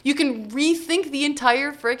tines. You can rethink the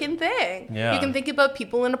entire freaking thing. Yeah. You can think about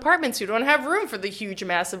people in apartments who don't have room for the huge,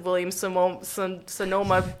 massive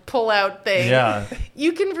Williams-Sonoma pull-out thing. Yeah.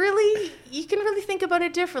 You can really think about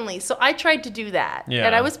it differently. So I tried to do that. Yeah.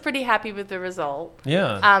 And I was pretty happy with the result.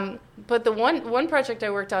 Yeah. But the one project I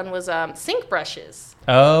worked on was sink brushes.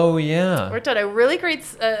 Oh, yeah. Worked on a really great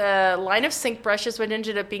line of sink brushes, which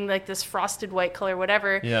ended up being this frosted white color,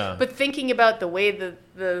 whatever. Yeah. But thinking about the way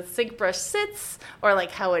the sink brush sits, or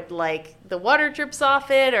how it the water drips off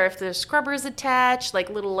it, or if there's scrubbers attached,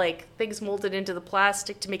 little things molded into the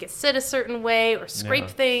plastic to make it sit a certain way, or scrape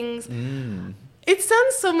things. It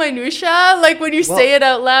sounds so minutia, when you say it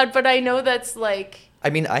out loud, but I know that's the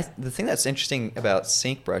thing that's interesting about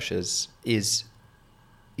sink brushes is,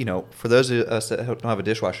 for those of us that don't have a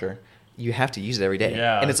dishwasher, you have to use it every day.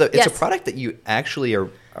 Yeah. And it's a product that you actually are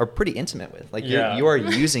pretty intimate with. You are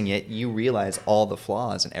using it, you realize all the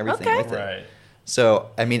flaws and everything with it. Right. So,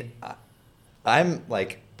 I'm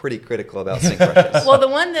pretty critical about sink brushes. Well, the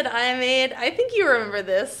one that I made, I think you remember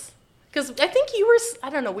this. Because I think you were, I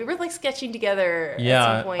don't know, we were sketching together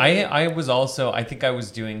at some point. I was also, I think I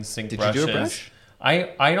was doing sink brushes. Did you do a brush?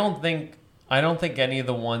 I don't think any of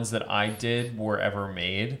the ones that I did were ever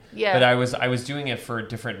made. Yeah. But I was doing it for a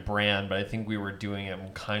different brand, but I think we were doing it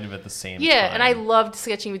kind of at the same time. Yeah, and I loved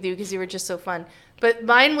sketching with you because you were just so fun. But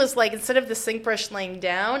mine was instead of the sink brush laying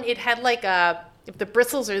down, it had if the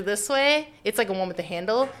bristles are this way, it's a one with the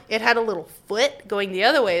handle. It had a little foot going the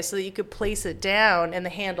other way so that you could place it down and the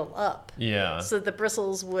handle up. Yeah. So the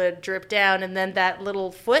bristles would drip down, and then that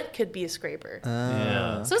little foot could be a scraper.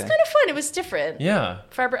 Yeah. So it was kind of fun. It was different. Yeah.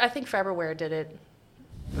 I think Faberware did it.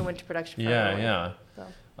 It went to production. Yeah. So.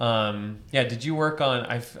 Did you work on,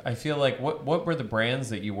 I feel what were the brands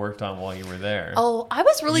that you worked on while you were there? Oh, I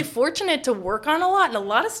was really fortunate to work on a lot, and a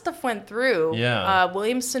lot of stuff went through. Yeah.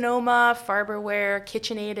 Williams-Sonoma, Farberware,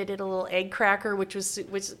 KitchenAid. I did a little egg cracker, which was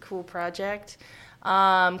a cool project.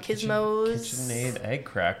 Gizmos. KitchenAid egg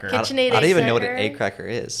cracker. KitchenAid I don't even know what an egg cracker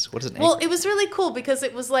is. What is an egg cracker? It was really cool because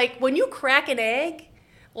it was when you crack an egg,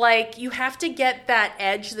 you have to get that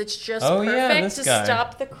edge that's just perfect to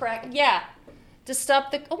stop the crack. Yeah. To stop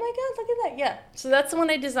the, oh my God, look at that. Yeah. So that's the one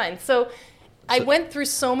I designed. So I went through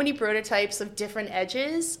so many prototypes of different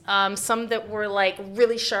edges. Some that were like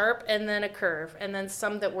really sharp and then a curve, and then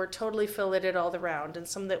some that were totally filleted all around, and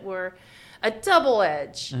some that were a double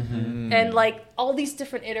edge, and like all these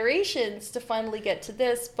different iterations to finally get to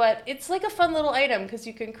this. But it's like a fun little item because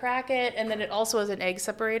you can crack it, and then it also has an egg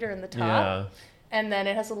separator in the top, and then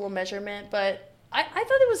it has a little measurement. But I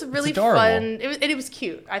thought it was really fun. It was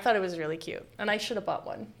cute. I thought it was really cute, and I should have bought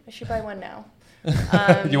one. I should buy one now.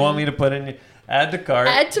 You want me to put in add to cart?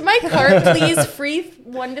 Add to my cart, please. Free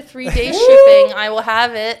 1 to 3 day shipping. I will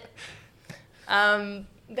have it.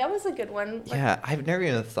 That was a good one. Yeah, I've never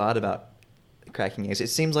even thought about cracking eggs. It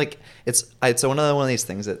seems like it's one of these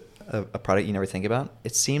things that a product you never think about.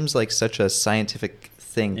 It seems like such a scientific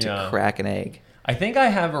thing to crack an egg. I think I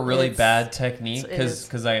have a really bad technique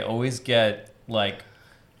because I always get like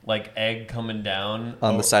egg coming down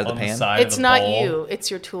on the side of the pan. It's not you. It's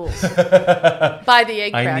your tools. Buy the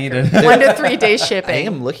egg cracker. I need it. 1 to 3 day shipping. I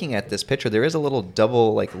am looking at this picture. There is a little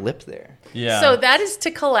double lip there. Yeah. So that is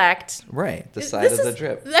to collect. Right. The side of the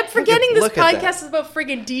drip. I'm forgetting this podcast is about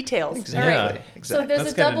friggin' details. Exactly. All right. Yeah, exactly. So there's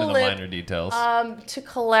Let's a get double into lip minor details. to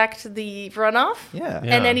collect the runoff. Yeah.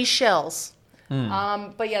 And any shells.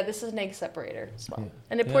 But yeah, this is an egg separator as well.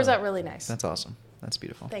 And it pours out really nice. That's awesome. That's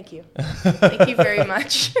beautiful. Thank you. Thank you very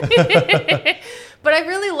much. But I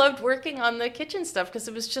really loved working on the kitchen stuff because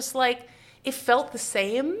it was just like, it felt the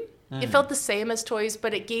same. It felt the same as toys,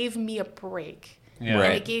 but it gave me a break. Yeah. Right.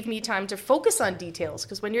 And it gave me time to focus on details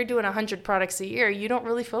because when you're doing 100 products a year, you don't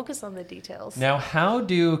really focus on the details. Now, how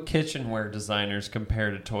do kitchenware designers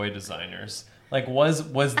compare to toy designers? Like, was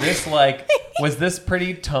this was this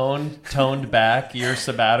pretty toned back your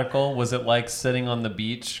sabbatical? Was it like sitting on the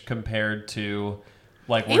beach compared to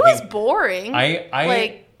like working? It was boring.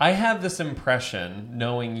 I have this impression,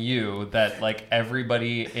 knowing you, that like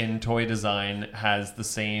everybody in toy design has the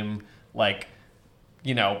same like,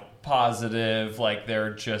 positive, like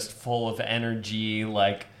they're just full of energy,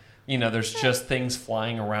 like, there's just things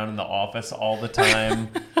flying around in the office all the time.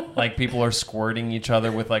 Like people are squirting each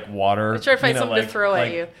other with like water. Try to find something to throw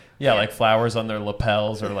at you. Yeah, like flowers on their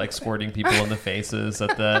lapels or like squirting people in the faces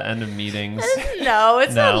at the end of meetings. No,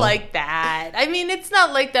 it's not like that. I mean, it's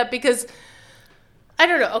not like that because I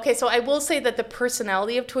don't know. Okay, so I will say that the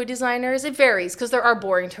personality of toy designers, it varies because there are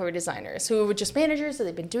boring toy designers who are just managers or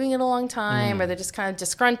they've been doing it a long time or they're just kind of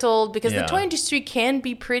disgruntled because the toy industry can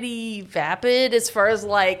be pretty vapid as far as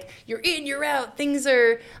like you're in, you're out. Things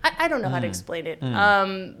are, I don't know how to explain it.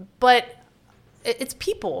 But it's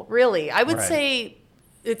people, really. I would say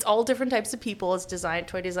it's all different types of people as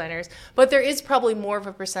toy designers, but there is probably more of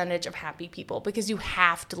a percentage of happy people because you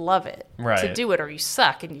have to love it to do it, or you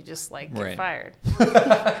suck and you just get fired.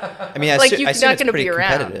 I mean, like you're not going to be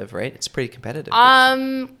around. Competitive, right? It's pretty competitive.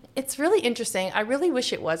 It's really interesting. I really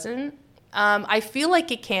wish it wasn't. I feel like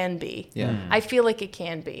it can be. Yeah. I feel like it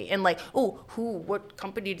can be. And like, what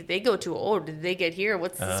company did they go to? Oh, did they get here?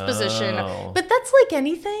 What's this position? But that's like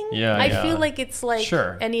anything. Yeah, I feel like it's like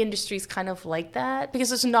any industry's kind of like that because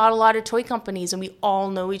there's not a lot of toy companies and we all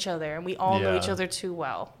know each other and we all know each other too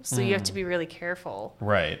well. So you have to be really careful.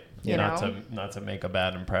 Right. You know? Not to make a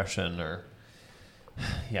bad impression or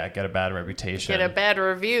get a bad reputation. Get a bad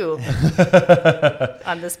review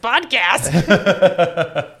on this podcast.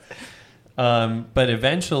 But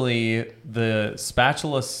eventually, the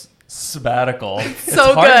spatula sabbatical.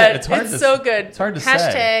 So good. It's so good. It's hard to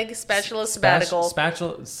say. say. Spatula sabbatical.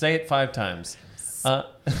 Spatula. Say it 5 times. That's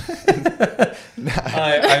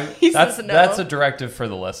a directive for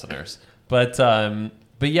the listeners. But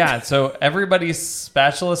yeah. So everybody's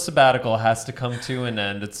spatula sabbatical has to come to an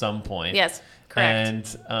end at some point. Yes.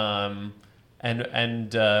 Correct.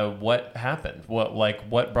 And what happened?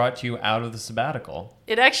 What brought you out of the sabbatical?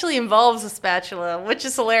 It actually involves a spatula, which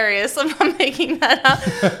is hilarious. I'm not making that up.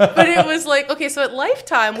 But it was like, okay, so at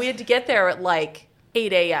Lifetime, we had to get there at like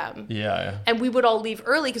 8 a.m. Yeah. And we would all leave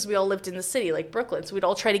early because we all lived in the city, like Brooklyn. So we'd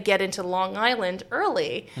all try to get into Long Island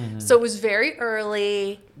early. Mm-hmm. So it was very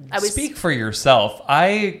early. Speak for yourself.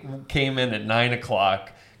 I came in at 9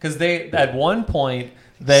 o'clock because at one point,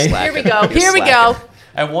 Here we go.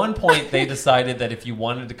 At one point, they decided that if you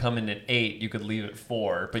wanted to come in at 8, you could leave at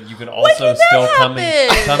 4, but you could also still come in.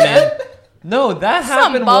 No, that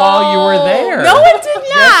happened while you were there. No, it did not.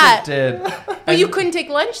 Yes, it did. But you couldn't take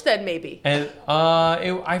lunch then, maybe. And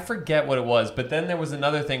I forget what it was, but then there was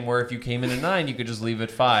another thing where if you came in at 9, you could just leave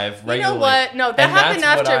at 5 regularly. You know what? No, that happened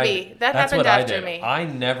after me. That happened after me. I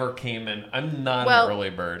never came in. I'm not an early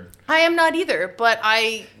bird. I am not either, but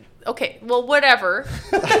okay, well, whatever.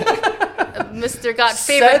 Mr. Got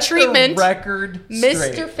favorite treatment. Record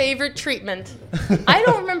Mr. Favorite treatment. I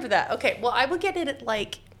don't remember that. Okay, well, I would get it at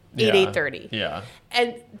like 8:30. Yeah.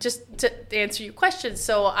 And just to answer your question,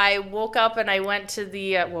 so I woke up and I went to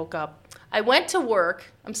I went to work.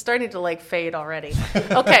 I'm starting to like fade already.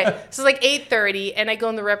 Okay, so it's like 8:30, and I go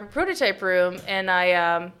in the Rapid Prototype room, and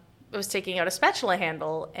I was taking out a spatula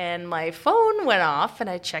handle, and my phone went off, and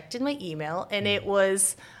I checked in my email, and it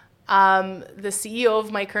was the CEO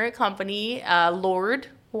of my current company, Lord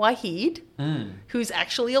Wahid, who's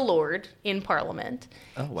actually a lord in Parliament.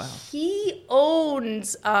 Oh, wow. He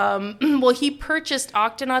owns, he purchased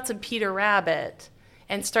Octonauts and Peter Rabbit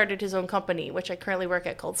and started his own company, which I currently work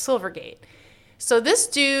at, called Silvergate. So this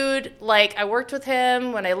dude, like, I worked with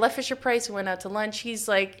him when I left Fisher-Price, we went out to lunch. He's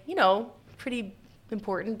like, pretty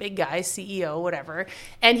important, big guy, CEO, whatever.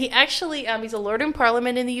 And he actually, he's a lord in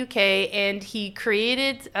Parliament in the UK, and he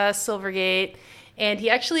created Silvergate. And he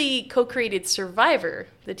actually co-created Survivor,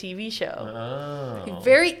 the TV show. Oh.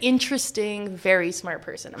 Very interesting, very smart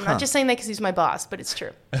person. I'm not just saying that because he's my boss, but it's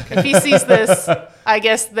true. If he sees this, I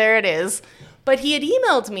guess there it is. But he had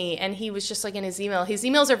emailed me, and he was just like in his email. His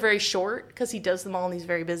emails are very short because he does them all, and he's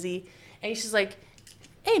very busy. And he's just like,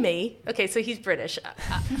 Amy. Okay, so he's British.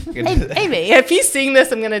 Amy, if he's seeing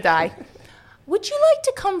this, I'm going to die. Would you like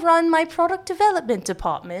to come run my product development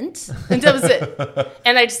department? And that was it.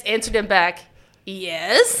 And I just answered him back,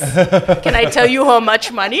 yes. Can I tell you how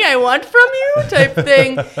much money I want from you? Type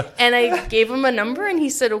thing. And I gave him a number, and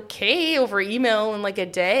he said, okay, over email in like a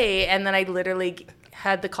day. And then I literally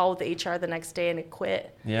had the call with the HR the next day, and it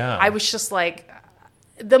quit. Yeah. I was just like,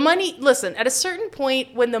 the money, listen, at a certain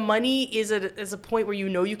point, when the money is a point where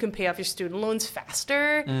you can pay off your student loans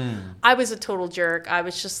faster, I was a total jerk. I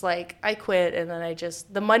was just like, I quit. And then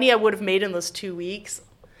the money I would have made in those 2 weeks,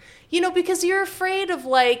 because you're afraid of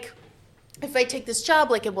like, if I take this job,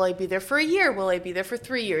 like, will I be there for a year? Will I be there for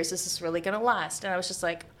 3 years? Is this really going to last? And I was just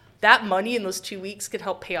like, that money in those 2 weeks could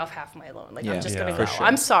help pay off half my loan. Like, I'm just going to go. Sure.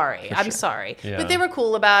 I'm sorry. I'm sorry. Yeah. But they were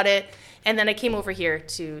cool about it. And then I came over here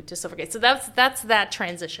to Silvergate. So that's that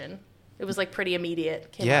transition. It was like pretty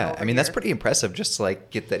immediate. That's pretty impressive just to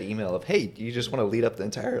like get that email of, hey, you just want to lead up the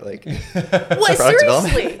entire like well,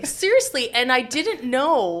 seriously. And I didn't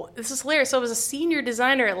know, this is hilarious. So I was a senior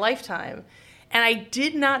designer at Lifetime. And I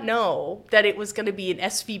did not know that it was going to be an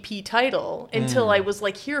SVP title until I was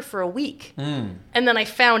like here for a week. And then I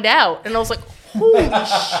found out, and I was like, holy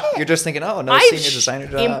shit. You're just thinking, oh, no senior designer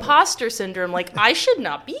job. Imposter syndrome. Like, I should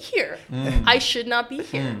not be here. I should not be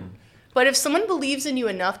here. But if someone believes in you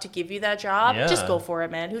enough to give you that job, just go for it,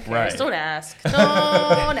 man. Who cares? Right. Don't ask.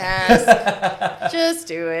 Don't ask. Just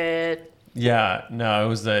do it. Yeah, no, it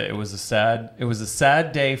was a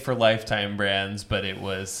sad day for Lifetime Brands, but it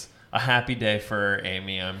was a happy day for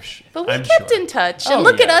Amy, But we kept in touch, and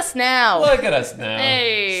look at us now. Look at us now.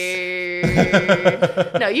 Hey.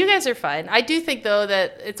 No, you guys are fine. I do think, though,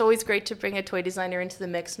 that it's always great to bring a toy designer into the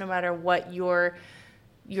mix, no matter what your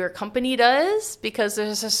company does, because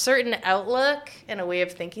there's a certain outlook and a way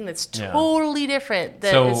of thinking that's totally different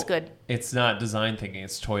that is good. It's not design thinking,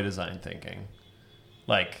 it's toy design thinking.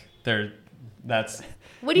 Like, that's...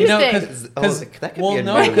 What do you think? That could be a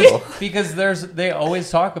no. Because they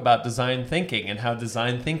always talk about design thinking and how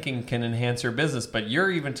design thinking can enhance your business, but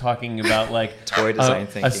you're even talking about like toy design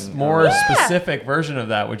thinking, a more specific version of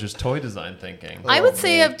that, which is toy design thinking. I would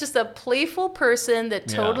say I'm just a playful person that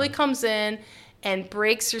totally comes in and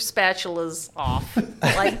breaks your spatulas off,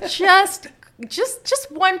 like just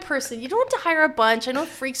one person. You don't have to hire a bunch. I know it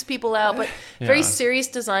freaks people out, but very serious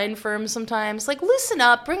design firms sometimes, like, loosen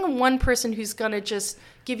up, bring in one person who's going to just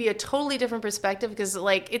give you a totally different perspective, because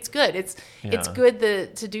like it's good. It's good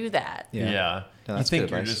to do that. Yeah. No, you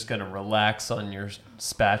think you're just going to relax on your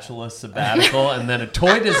spatula sabbatical and then a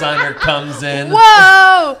toy designer comes in.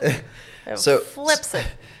 Whoa! So flips it.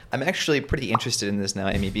 I'm actually pretty interested in this now,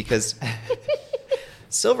 Amy, because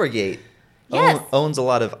Silvergate owns a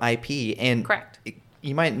lot of IP, and correct.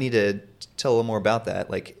 You might need to tell a little more about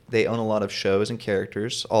that. Like, they own a lot of shows and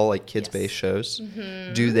characters, all like kids-based shows.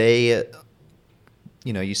 Mm-hmm. Do they,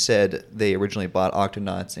 you said they originally bought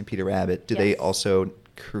Octonauts and Peter Rabbit. Do they also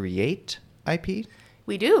create IP?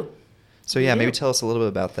 We do. So maybe tell us a little bit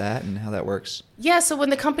about that and how that works. Yeah, so when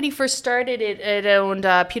the company first started, it owned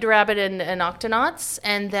Peter Rabbit and Octonauts,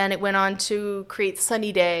 and then it went on to create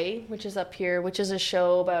Sunny Day, which is up here, which is a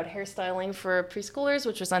show about hairstyling for preschoolers,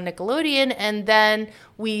 which was on Nickelodeon, and then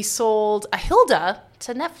we sold Hilda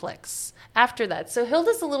to Netflix after that. So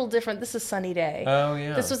Hilda's a little different. This is Sunny Day. Oh,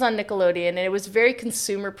 yeah. This was on Nickelodeon, and it was very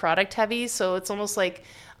consumer product heavy, so it's almost like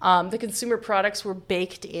the consumer products were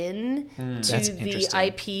baked in to the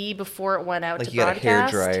IP before it went out to broadcast. Like, you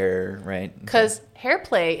got a hairdryer, right? Because hair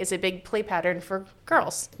play is a big play pattern for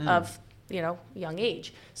girls of young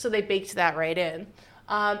age, so they baked that right in.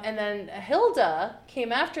 And then Hilda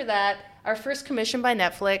came after that, our first commission by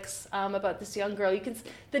Netflix, about this young girl.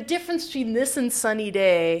 The difference between this and Sunny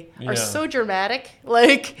Day are so dramatic.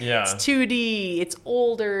 Like, it's 2D, it's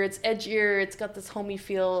older, it's edgier, it's got this homey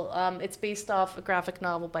feel. It's based off a graphic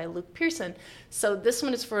novel by Luke Pearson. So this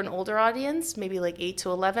one is for an older audience, maybe like 8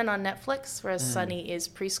 to 11 on Netflix, whereas Sunny is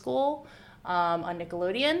preschool on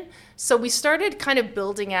Nickelodeon. So we started kind of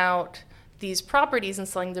building out these properties and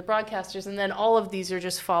selling to broadcasters, and then all of these are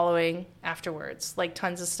just following afterwards, like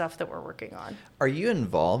tons of stuff that we're working on. Are you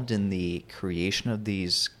involved in the creation of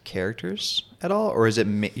these characters at all, or is it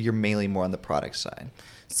you're mainly more on the product side?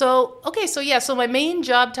 So my main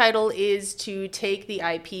job title is to take the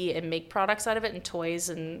IP and make products out of it and toys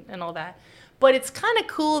and all that. But it's kind of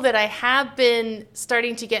cool that I have been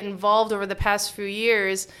starting to get involved over the past few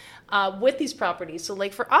years with these properties. So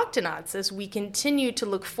like for Octonauts, as we continue to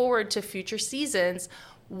look forward to future seasons,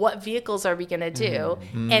 what vehicles are we going to do?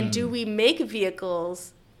 And do we make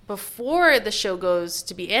vehicles before the show goes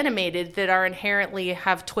to be animated that are inherently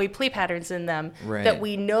have toy play patterns in them that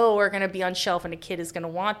we know are going to be on shelf and a kid is going to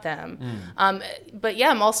want them? But yeah,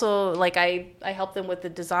 I'm also like, I help them with the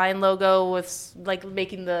design logo, with like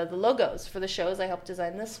making the logos for the shows. I helped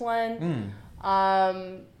design this one.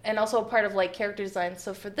 And also a part of like character design.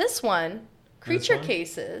 So for this one, creature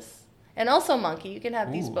cases, and also Monkey, you can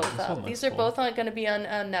have these both up. These are both going to be on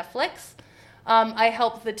Netflix. I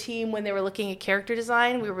helped the team when they were looking at character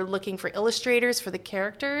design. We were looking for illustrators for the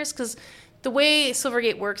characters, because the way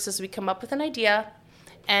Silvergate works is we come up with an idea,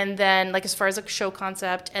 and then like as far as a show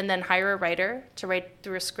concept, and then hire a writer to write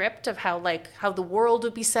through a script of how the world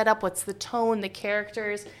would be set up, what's the tone, the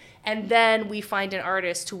characters. And then we find an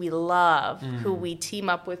artist who we love, who we team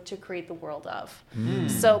up with to create the world of.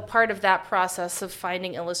 So part of that process of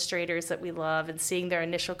finding illustrators that we love and seeing their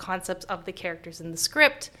initial concepts of the characters in the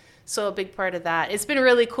script. So a big part of that. It's been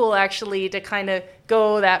really cool, actually, to kind of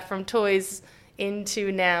go that from toys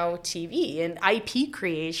into now TV and IP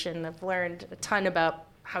creation. I've learned a ton about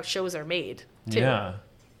how shows are made, too.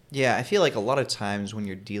 Yeah, I feel like a lot of times when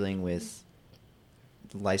you're dealing with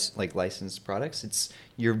licensed products,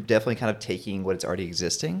 you're definitely kind of taking what's already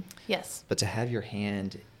existing. Yes. But to have your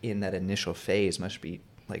hand in that initial phase must be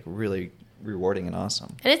like really rewarding and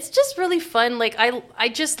awesome. And it's just really fun. Like I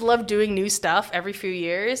just love doing new stuff every few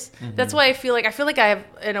years. That's why I feel like I have,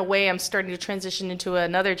 in a way, I'm starting to transition into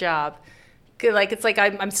another job. Like it's like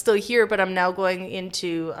I'm still here, but I'm now going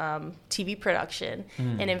into TV production.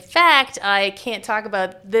 And in fact, I can't talk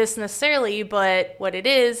about this necessarily, but what it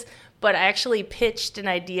is. But I actually pitched an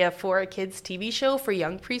idea for a kids' TV show for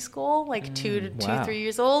young preschool, like 2 to 3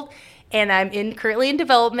 years old. And I'm currently in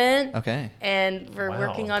development. Okay. And we're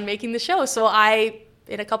working on making the show. So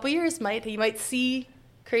in a couple years, you might see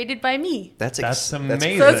created by me. That's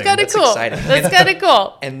amazing. So it's kind of cool. Exciting. That's kind of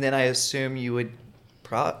cool. And then I assume you would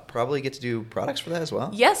probably get to do products for that as well?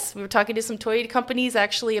 Yes. We were talking to some toy companies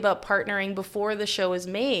actually about partnering before the show is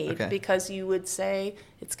made, because you would say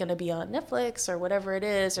it's going to be on Netflix or whatever it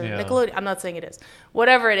is, or Nickelodeon. I'm not saying it is.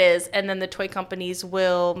 Whatever it is, and then the toy companies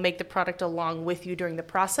will make the product along with you during the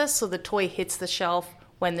process, so the toy hits the shelf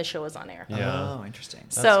when the show is on air. Yeah. Oh, interesting.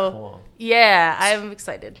 That's cool. Yeah, I'm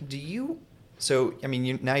excited. So, I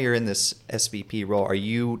mean, now you're in this SVP role. Are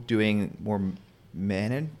you doing more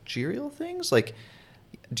managerial things? Like,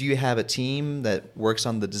 do you have a team that works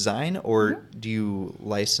on the design, or do you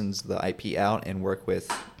license the IP out and work with,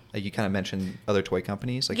 like you kind of mentioned, other toy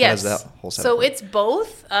companies? Like, yes. How does that whole setup So work? it's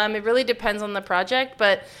both. It really depends on the project,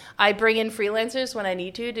 but I bring in freelancers when I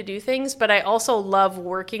need to do things, but I also love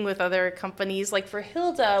working with other companies. Like for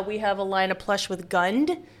Hilda, we have a line of plush with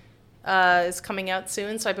Gund. Is coming out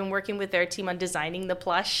soon, so I've been working with their team on designing the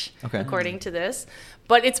plush according to this.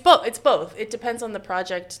 But it's both. It depends on the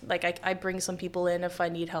project. Like I bring some people in if I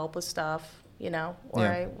need help with stuff, or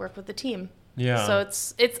I work with the team. Yeah. So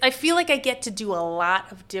it's. I feel like I get to do a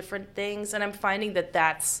lot of different things, and I'm finding that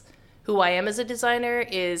that's who I am as a designer,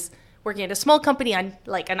 is working at a small company on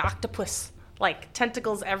like an octopus, like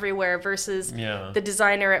tentacles everywhere, versus the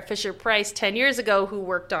designer at Fisher-Price 10 years ago who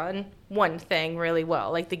worked on one thing really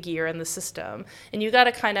well, like the gear and the system. And you got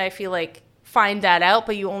to kind of, I feel like, find that out,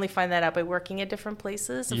 but you only find that out by working at different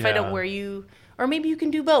places and find out where you, or maybe you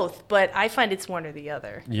can do both, but I find it's one or the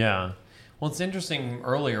other. Yeah. Well, it's interesting.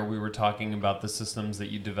 Earlier we were talking about the systems that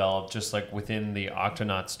you developed just like within the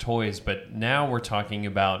Octonauts toys, but now we're talking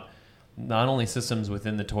about not only systems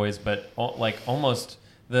within the toys, but like almost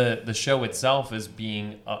the show itself as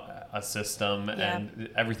being a system and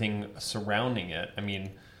everything surrounding it. I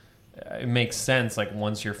mean, it makes sense. Like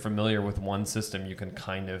once you're familiar with one system, you can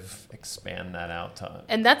kind of expand that out to.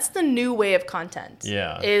 And that's the new way of content.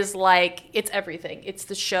 Yeah. Is like, it's everything. It's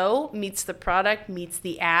the show meets the product, meets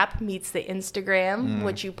the app, meets the Instagram,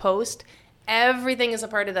 what you post. Everything is a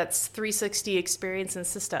part of that 360 experience and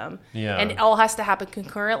system. Yeah. And it all has to happen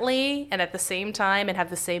concurrently and at the same time and have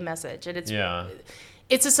the same message. And it's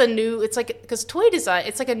just it's like, because toy design,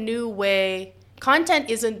 it's like a new way. Content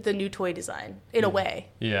isn't the new toy design in a way.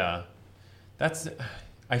 Yeah.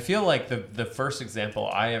 I feel like the first example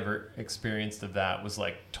I ever experienced of that was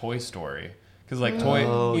like Toy Story. Because like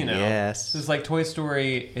it's like Toy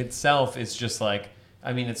Story itself is just like,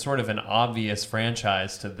 I mean, it's sort of an obvious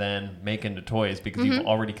franchise to then make into toys because you've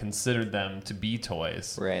already considered them to be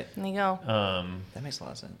toys. Right. There you go. That makes a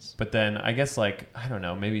lot of sense. But then I guess like, I don't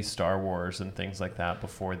know, maybe Star Wars and things like that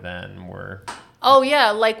before then were... Oh yeah,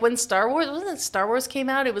 like when Star Wars came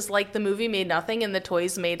out, it was like the movie made nothing and the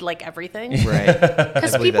toys made like everything. Right.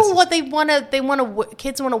 Because kids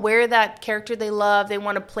want to wear that character they love. They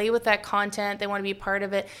want to play with that content. They want to be part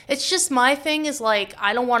of it. It's just my thing is like,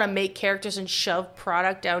 I don't want to make characters and shove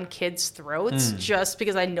product down kids' throats just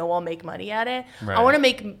because I know I'll make money at it. Right. I want to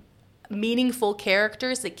make meaningful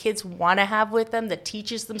characters that kids want to have with them that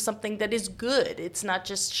teaches them something that is good. It's not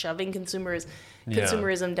just shoving consumerism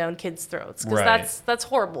down kids' throats, because that's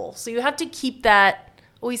horrible. So you have to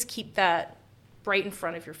always keep that right in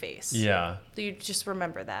front of your face. Yeah. So you just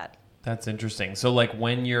remember that. That's interesting. So like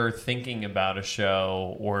when you're thinking about a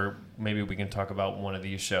show, or maybe we can talk about one of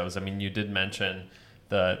these shows. I mean, you did mention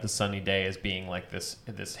the Sunny Day as being like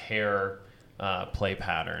this hair play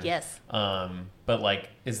pattern. Yes. But like,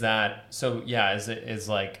 is that so? Yeah. Is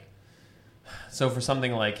like. So for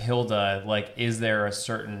something like Hilda, like, is there a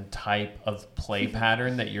certain type of play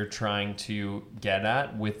pattern that you're trying to get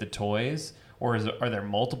at with the toys, or are there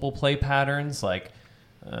multiple play patterns? Like,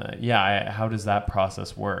 how does that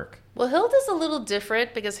process work? Well, Hilda's a little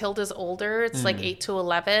different because Hilda's older. It's like 8 to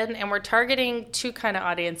 11, and we're targeting two kind of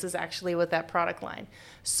audiences actually with that product line.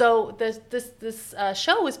 So this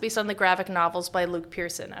show is based on the graphic novels by Luke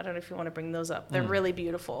Pearson. I don't know if you want to bring those up. They're really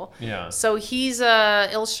beautiful. Yeah. So he's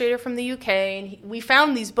an illustrator from the UK, and we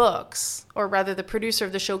found these books, or rather the producer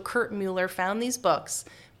of the show, Kurt Mueller, found these books,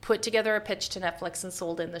 put together a pitch to Netflix, and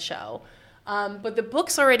sold in the show. But the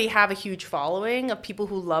books already have a huge following of people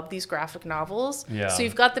who love these graphic novels. Yeah. So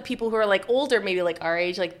you've got the people who are like older, maybe like our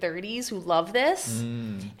age, like 30s, who love this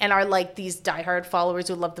and are like these diehard followers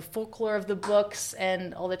who love the folklore of the books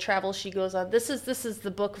and all the travel she goes on. This is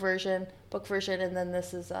the book version, and then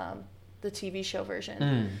this is the TV show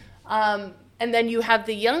version. And then you have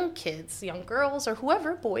the young kids, young girls, or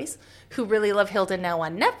whoever, boys, who really love Hilda now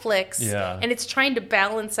on Netflix. Yeah. And it's trying to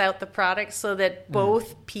balance out the product so that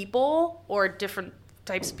both people or different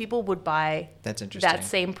types of people would buy That's interesting. that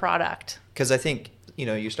same product. Because I think,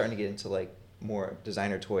 you're starting to get into like more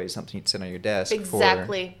designer toys, something you'd sit on your desk.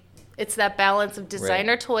 Exactly. It's that balance of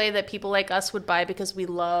designer toy that people like us would buy because we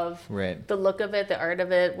love the look of it, the art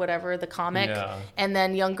of it, whatever, the comic. Yeah. And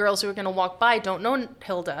then young girls who are going to walk by, don't know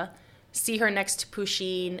Hilda, see her next to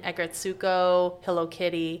Pusheen, Agretsuko, Hello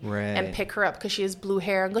Kitty, and pick her up because she has blue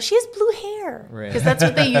hair and go, she has blue hair. Because that's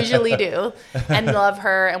what they usually do. And love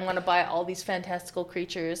her and want to buy all these fantastical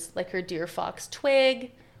creatures like her deer fox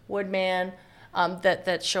Twig, Woodman,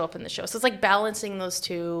 that show up in the show. So it's like balancing those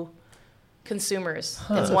two consumers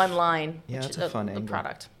in one line. Yeah, that's a fun angle.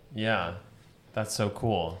 Product. Yeah. That's so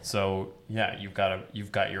cool. So yeah, you've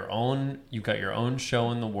got your own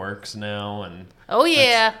show in the works now, and oh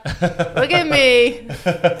yeah, look at me.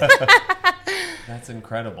 That's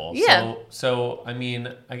incredible. Yeah. So I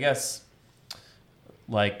mean, I guess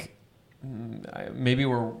like maybe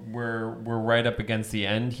we're right up against the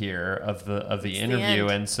end here of the interview,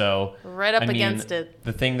 and so right up against it.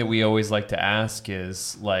 The thing that we always like to ask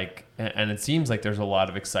is like, and it seems like there's a lot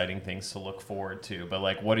of exciting things to look forward to, but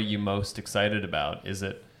like, what are you most excited about? Is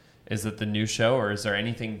it the new show, or is there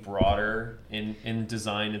anything broader in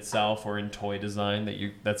design itself or in toy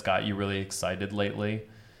design that's got you really excited lately?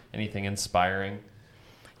 Anything inspiring?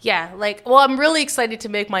 Yeah, I'm really excited to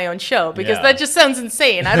make my own show because that just sounds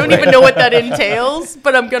insane. I don't even know what that entails,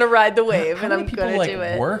 but I'm going to ride the wave and I'm going to do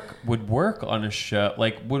it. Would work on a show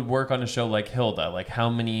like Hilda? Like how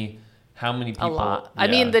many people? A lot. Yeah. I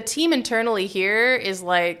mean, the team internally here is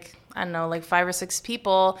like 5 or 6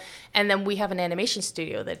 people, and then we have an animation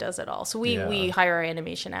studio that does it all. So we hire our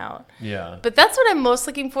animation out. Yeah. But that's what I'm most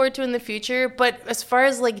looking forward to in the future. But as far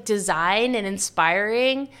as like design and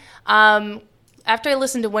inspiring, after I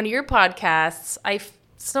listened to one of your podcasts, I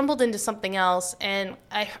stumbled into something else, and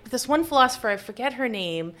this one philosopher, I forget her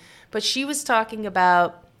name, but she was talking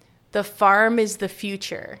about the farm is the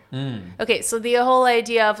future. Okay, so the whole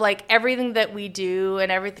idea of like everything that we do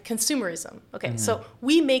and everything, consumerism. Okay, so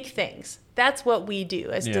we make things. That's what we do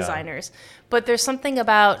as designers. But there's something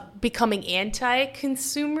about becoming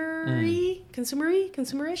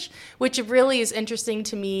consumerish, which really is interesting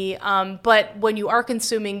to me. But when you are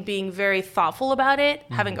consuming, being very thoughtful about it,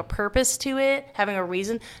 having a purpose to it, having a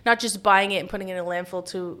reason, not just buying it and putting it in a landfill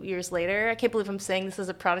 2 years later. I can't believe I'm saying this as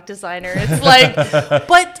a product designer. It's like,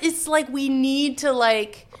 but it's like we need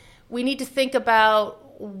to think about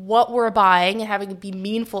what we're buying and having it be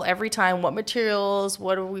meaningful every time. What materials,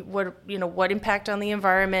 what impact on the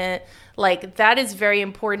environment, like that is very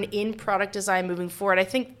important in product design moving forward. I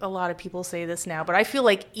think a lot of people say this now, but I feel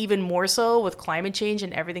like even more so with climate change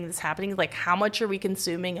and everything that's happening, like how much are we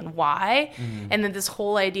consuming and why? And then this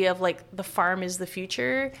whole idea of like the farm is the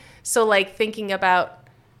future. So like thinking about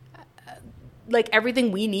like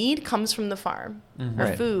everything we need comes from the farm.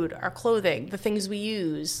 Our food, our clothing, the things we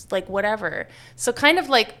use, like whatever. So kind of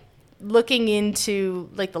like looking into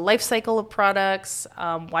like the life cycle of products,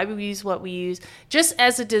 why we use what we use. Just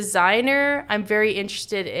as a designer, I'm very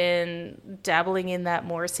interested in dabbling in that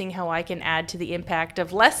more, seeing how I can add to the impact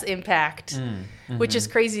of less impact, which is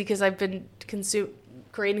crazy because I've been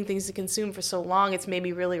creating things to consume for so long. It's made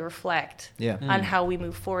me really reflect on how we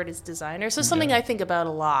move forward as designers. So something I think about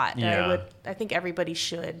a lot. I think everybody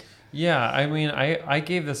should. Yeah, I mean, I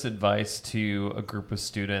gave this advice to a group of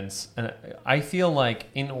students, and I feel like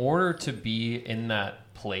in order to be in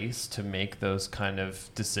that place to make those kind of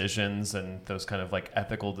decisions and those kind of like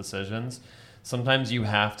ethical decisions, sometimes you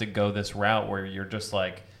have to go this route where you're just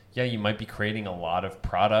like, yeah, you might be creating a lot of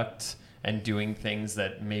product and doing things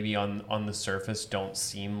that maybe on the surface don't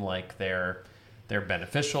seem like they're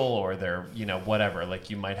beneficial or they're, whatever. Like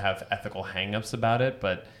you might have ethical hangups about it,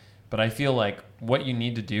 but I feel like what you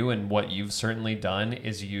need to do and what you've certainly done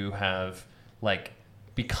is you have like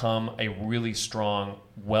become a really strong,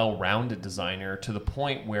 well-rounded designer to the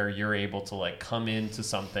point where you're able to like come into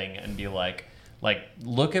something and be like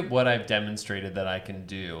look at what I've demonstrated that I can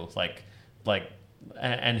do.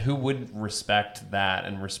 And who wouldn't respect that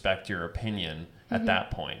and respect your opinion at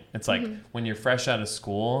that point? It's like when you're fresh out of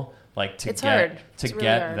school, like to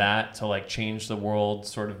get that to like change the world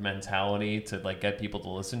sort of mentality to like get people to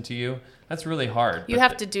listen to you. That's really hard. You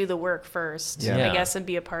have to do the work first, I guess, and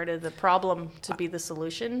be a part of the problem to be the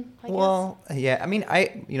solution. I mean,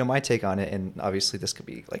 my take on it, and obviously this could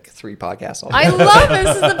be like 3 podcasts. I love this.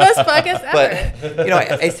 This is the best podcast ever.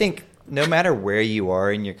 But I think no matter where you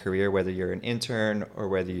are in your career, whether you're an intern or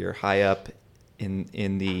whether you're high up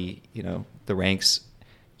in the the ranks,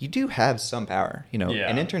 you do have some power.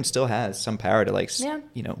 An intern still has some power to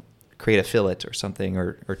create a fillet or something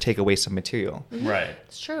or take away some material. Right.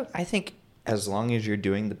 It's true. I think as long as you're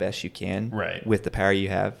doing the best you can right. with the power you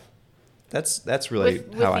have, that's really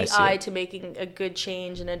how I see it. With the eye to making a good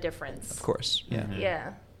change and a difference. Of course. Yeah.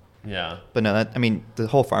 Mm-hmm. Yeah. But no, the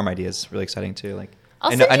whole farm idea is really exciting too. Like,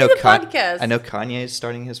 I know the podcast. I know Kanye is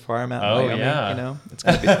starting his farm out in Wyoming. Yeah. It's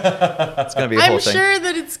gonna be a whole thing. I'm sure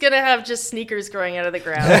that it's gonna have just sneakers growing out of the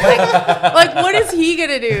ground. Like what is he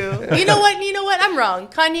gonna do? You know what? I'm wrong.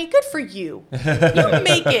 Kanye, good for you. You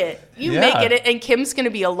make it. Make it. And Kim's gonna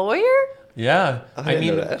be a lawyer? Yeah.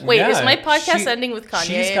 Wait, is my podcast ending with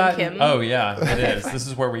Kanye and Kim? Oh yeah, it is. This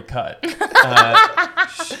is where we cut.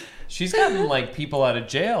 She's gotten like people out of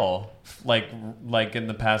jail like in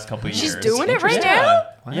the past couple of years. She's doing it right now?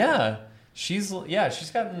 Wow. Yeah. She's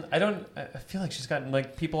gotten I feel like she's gotten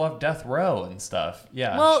like people off death row and stuff.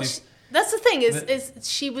 Yeah. Well, that's the thing is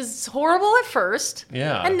she was horrible at first.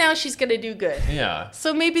 Yeah. And now she's going to do good. Yeah.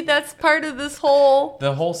 So maybe that's part of this whole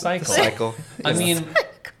cycle. I mean,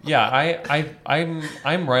 yeah,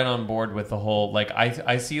 I'm right on board with the whole like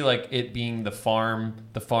I see like it being the farm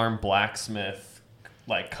blacksmith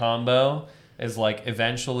like combo is like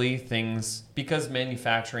eventually things, because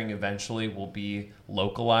manufacturing eventually will be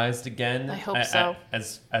localized again. I hope so.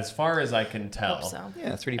 As far as I can tell. I hope so.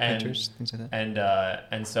 Yeah, 3D printers, things like that.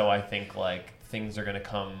 And so I think like things are going to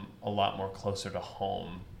come a lot more closer to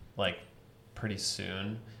home like pretty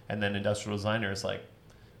soon. And then industrial designers like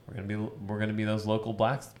we're going to be those local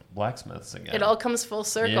blacksmiths again. It all comes full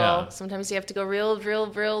circle. Yeah. Sometimes you have to go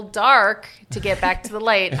real dark to get back to the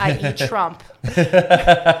light, i.e. Trump,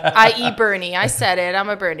 i.e. Bernie. I said it. I'm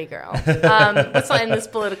a Bernie girl. Let's not end this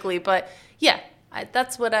politically, but yeah,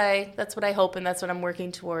 that's what I hope, and that's what I'm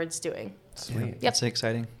working towards doing. Sweet. Yep. It's an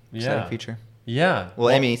exciting future. Yeah.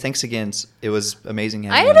 Well, Amy, thanks again. It was amazing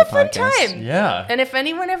having you on the the podcast. podcast. I had a fun time. Yeah. And if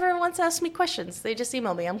anyone ever wants to ask me questions, they just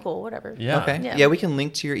email me. I'm cool. Whatever. Yeah. Okay. Yeah, we can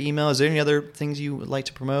link to your email. Is there any other things you would like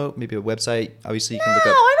to promote? Maybe a website? Obviously, you can look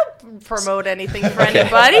up. I don't promote anything for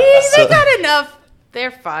anybody. They got enough.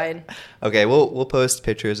 They're fine. Okay, we'll post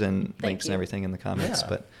pictures and Thank links you. and everything in the comments.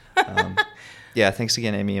 Yeah. But yeah, thanks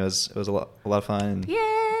again, Amy. It was a lot of fun. And Yay!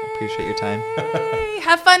 I appreciate your time.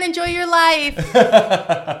 Have fun. Enjoy your life.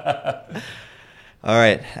 All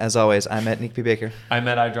right, as always, I'm at Nick P. Baker. I'm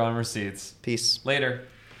at I Draw Receipts. Peace. Later.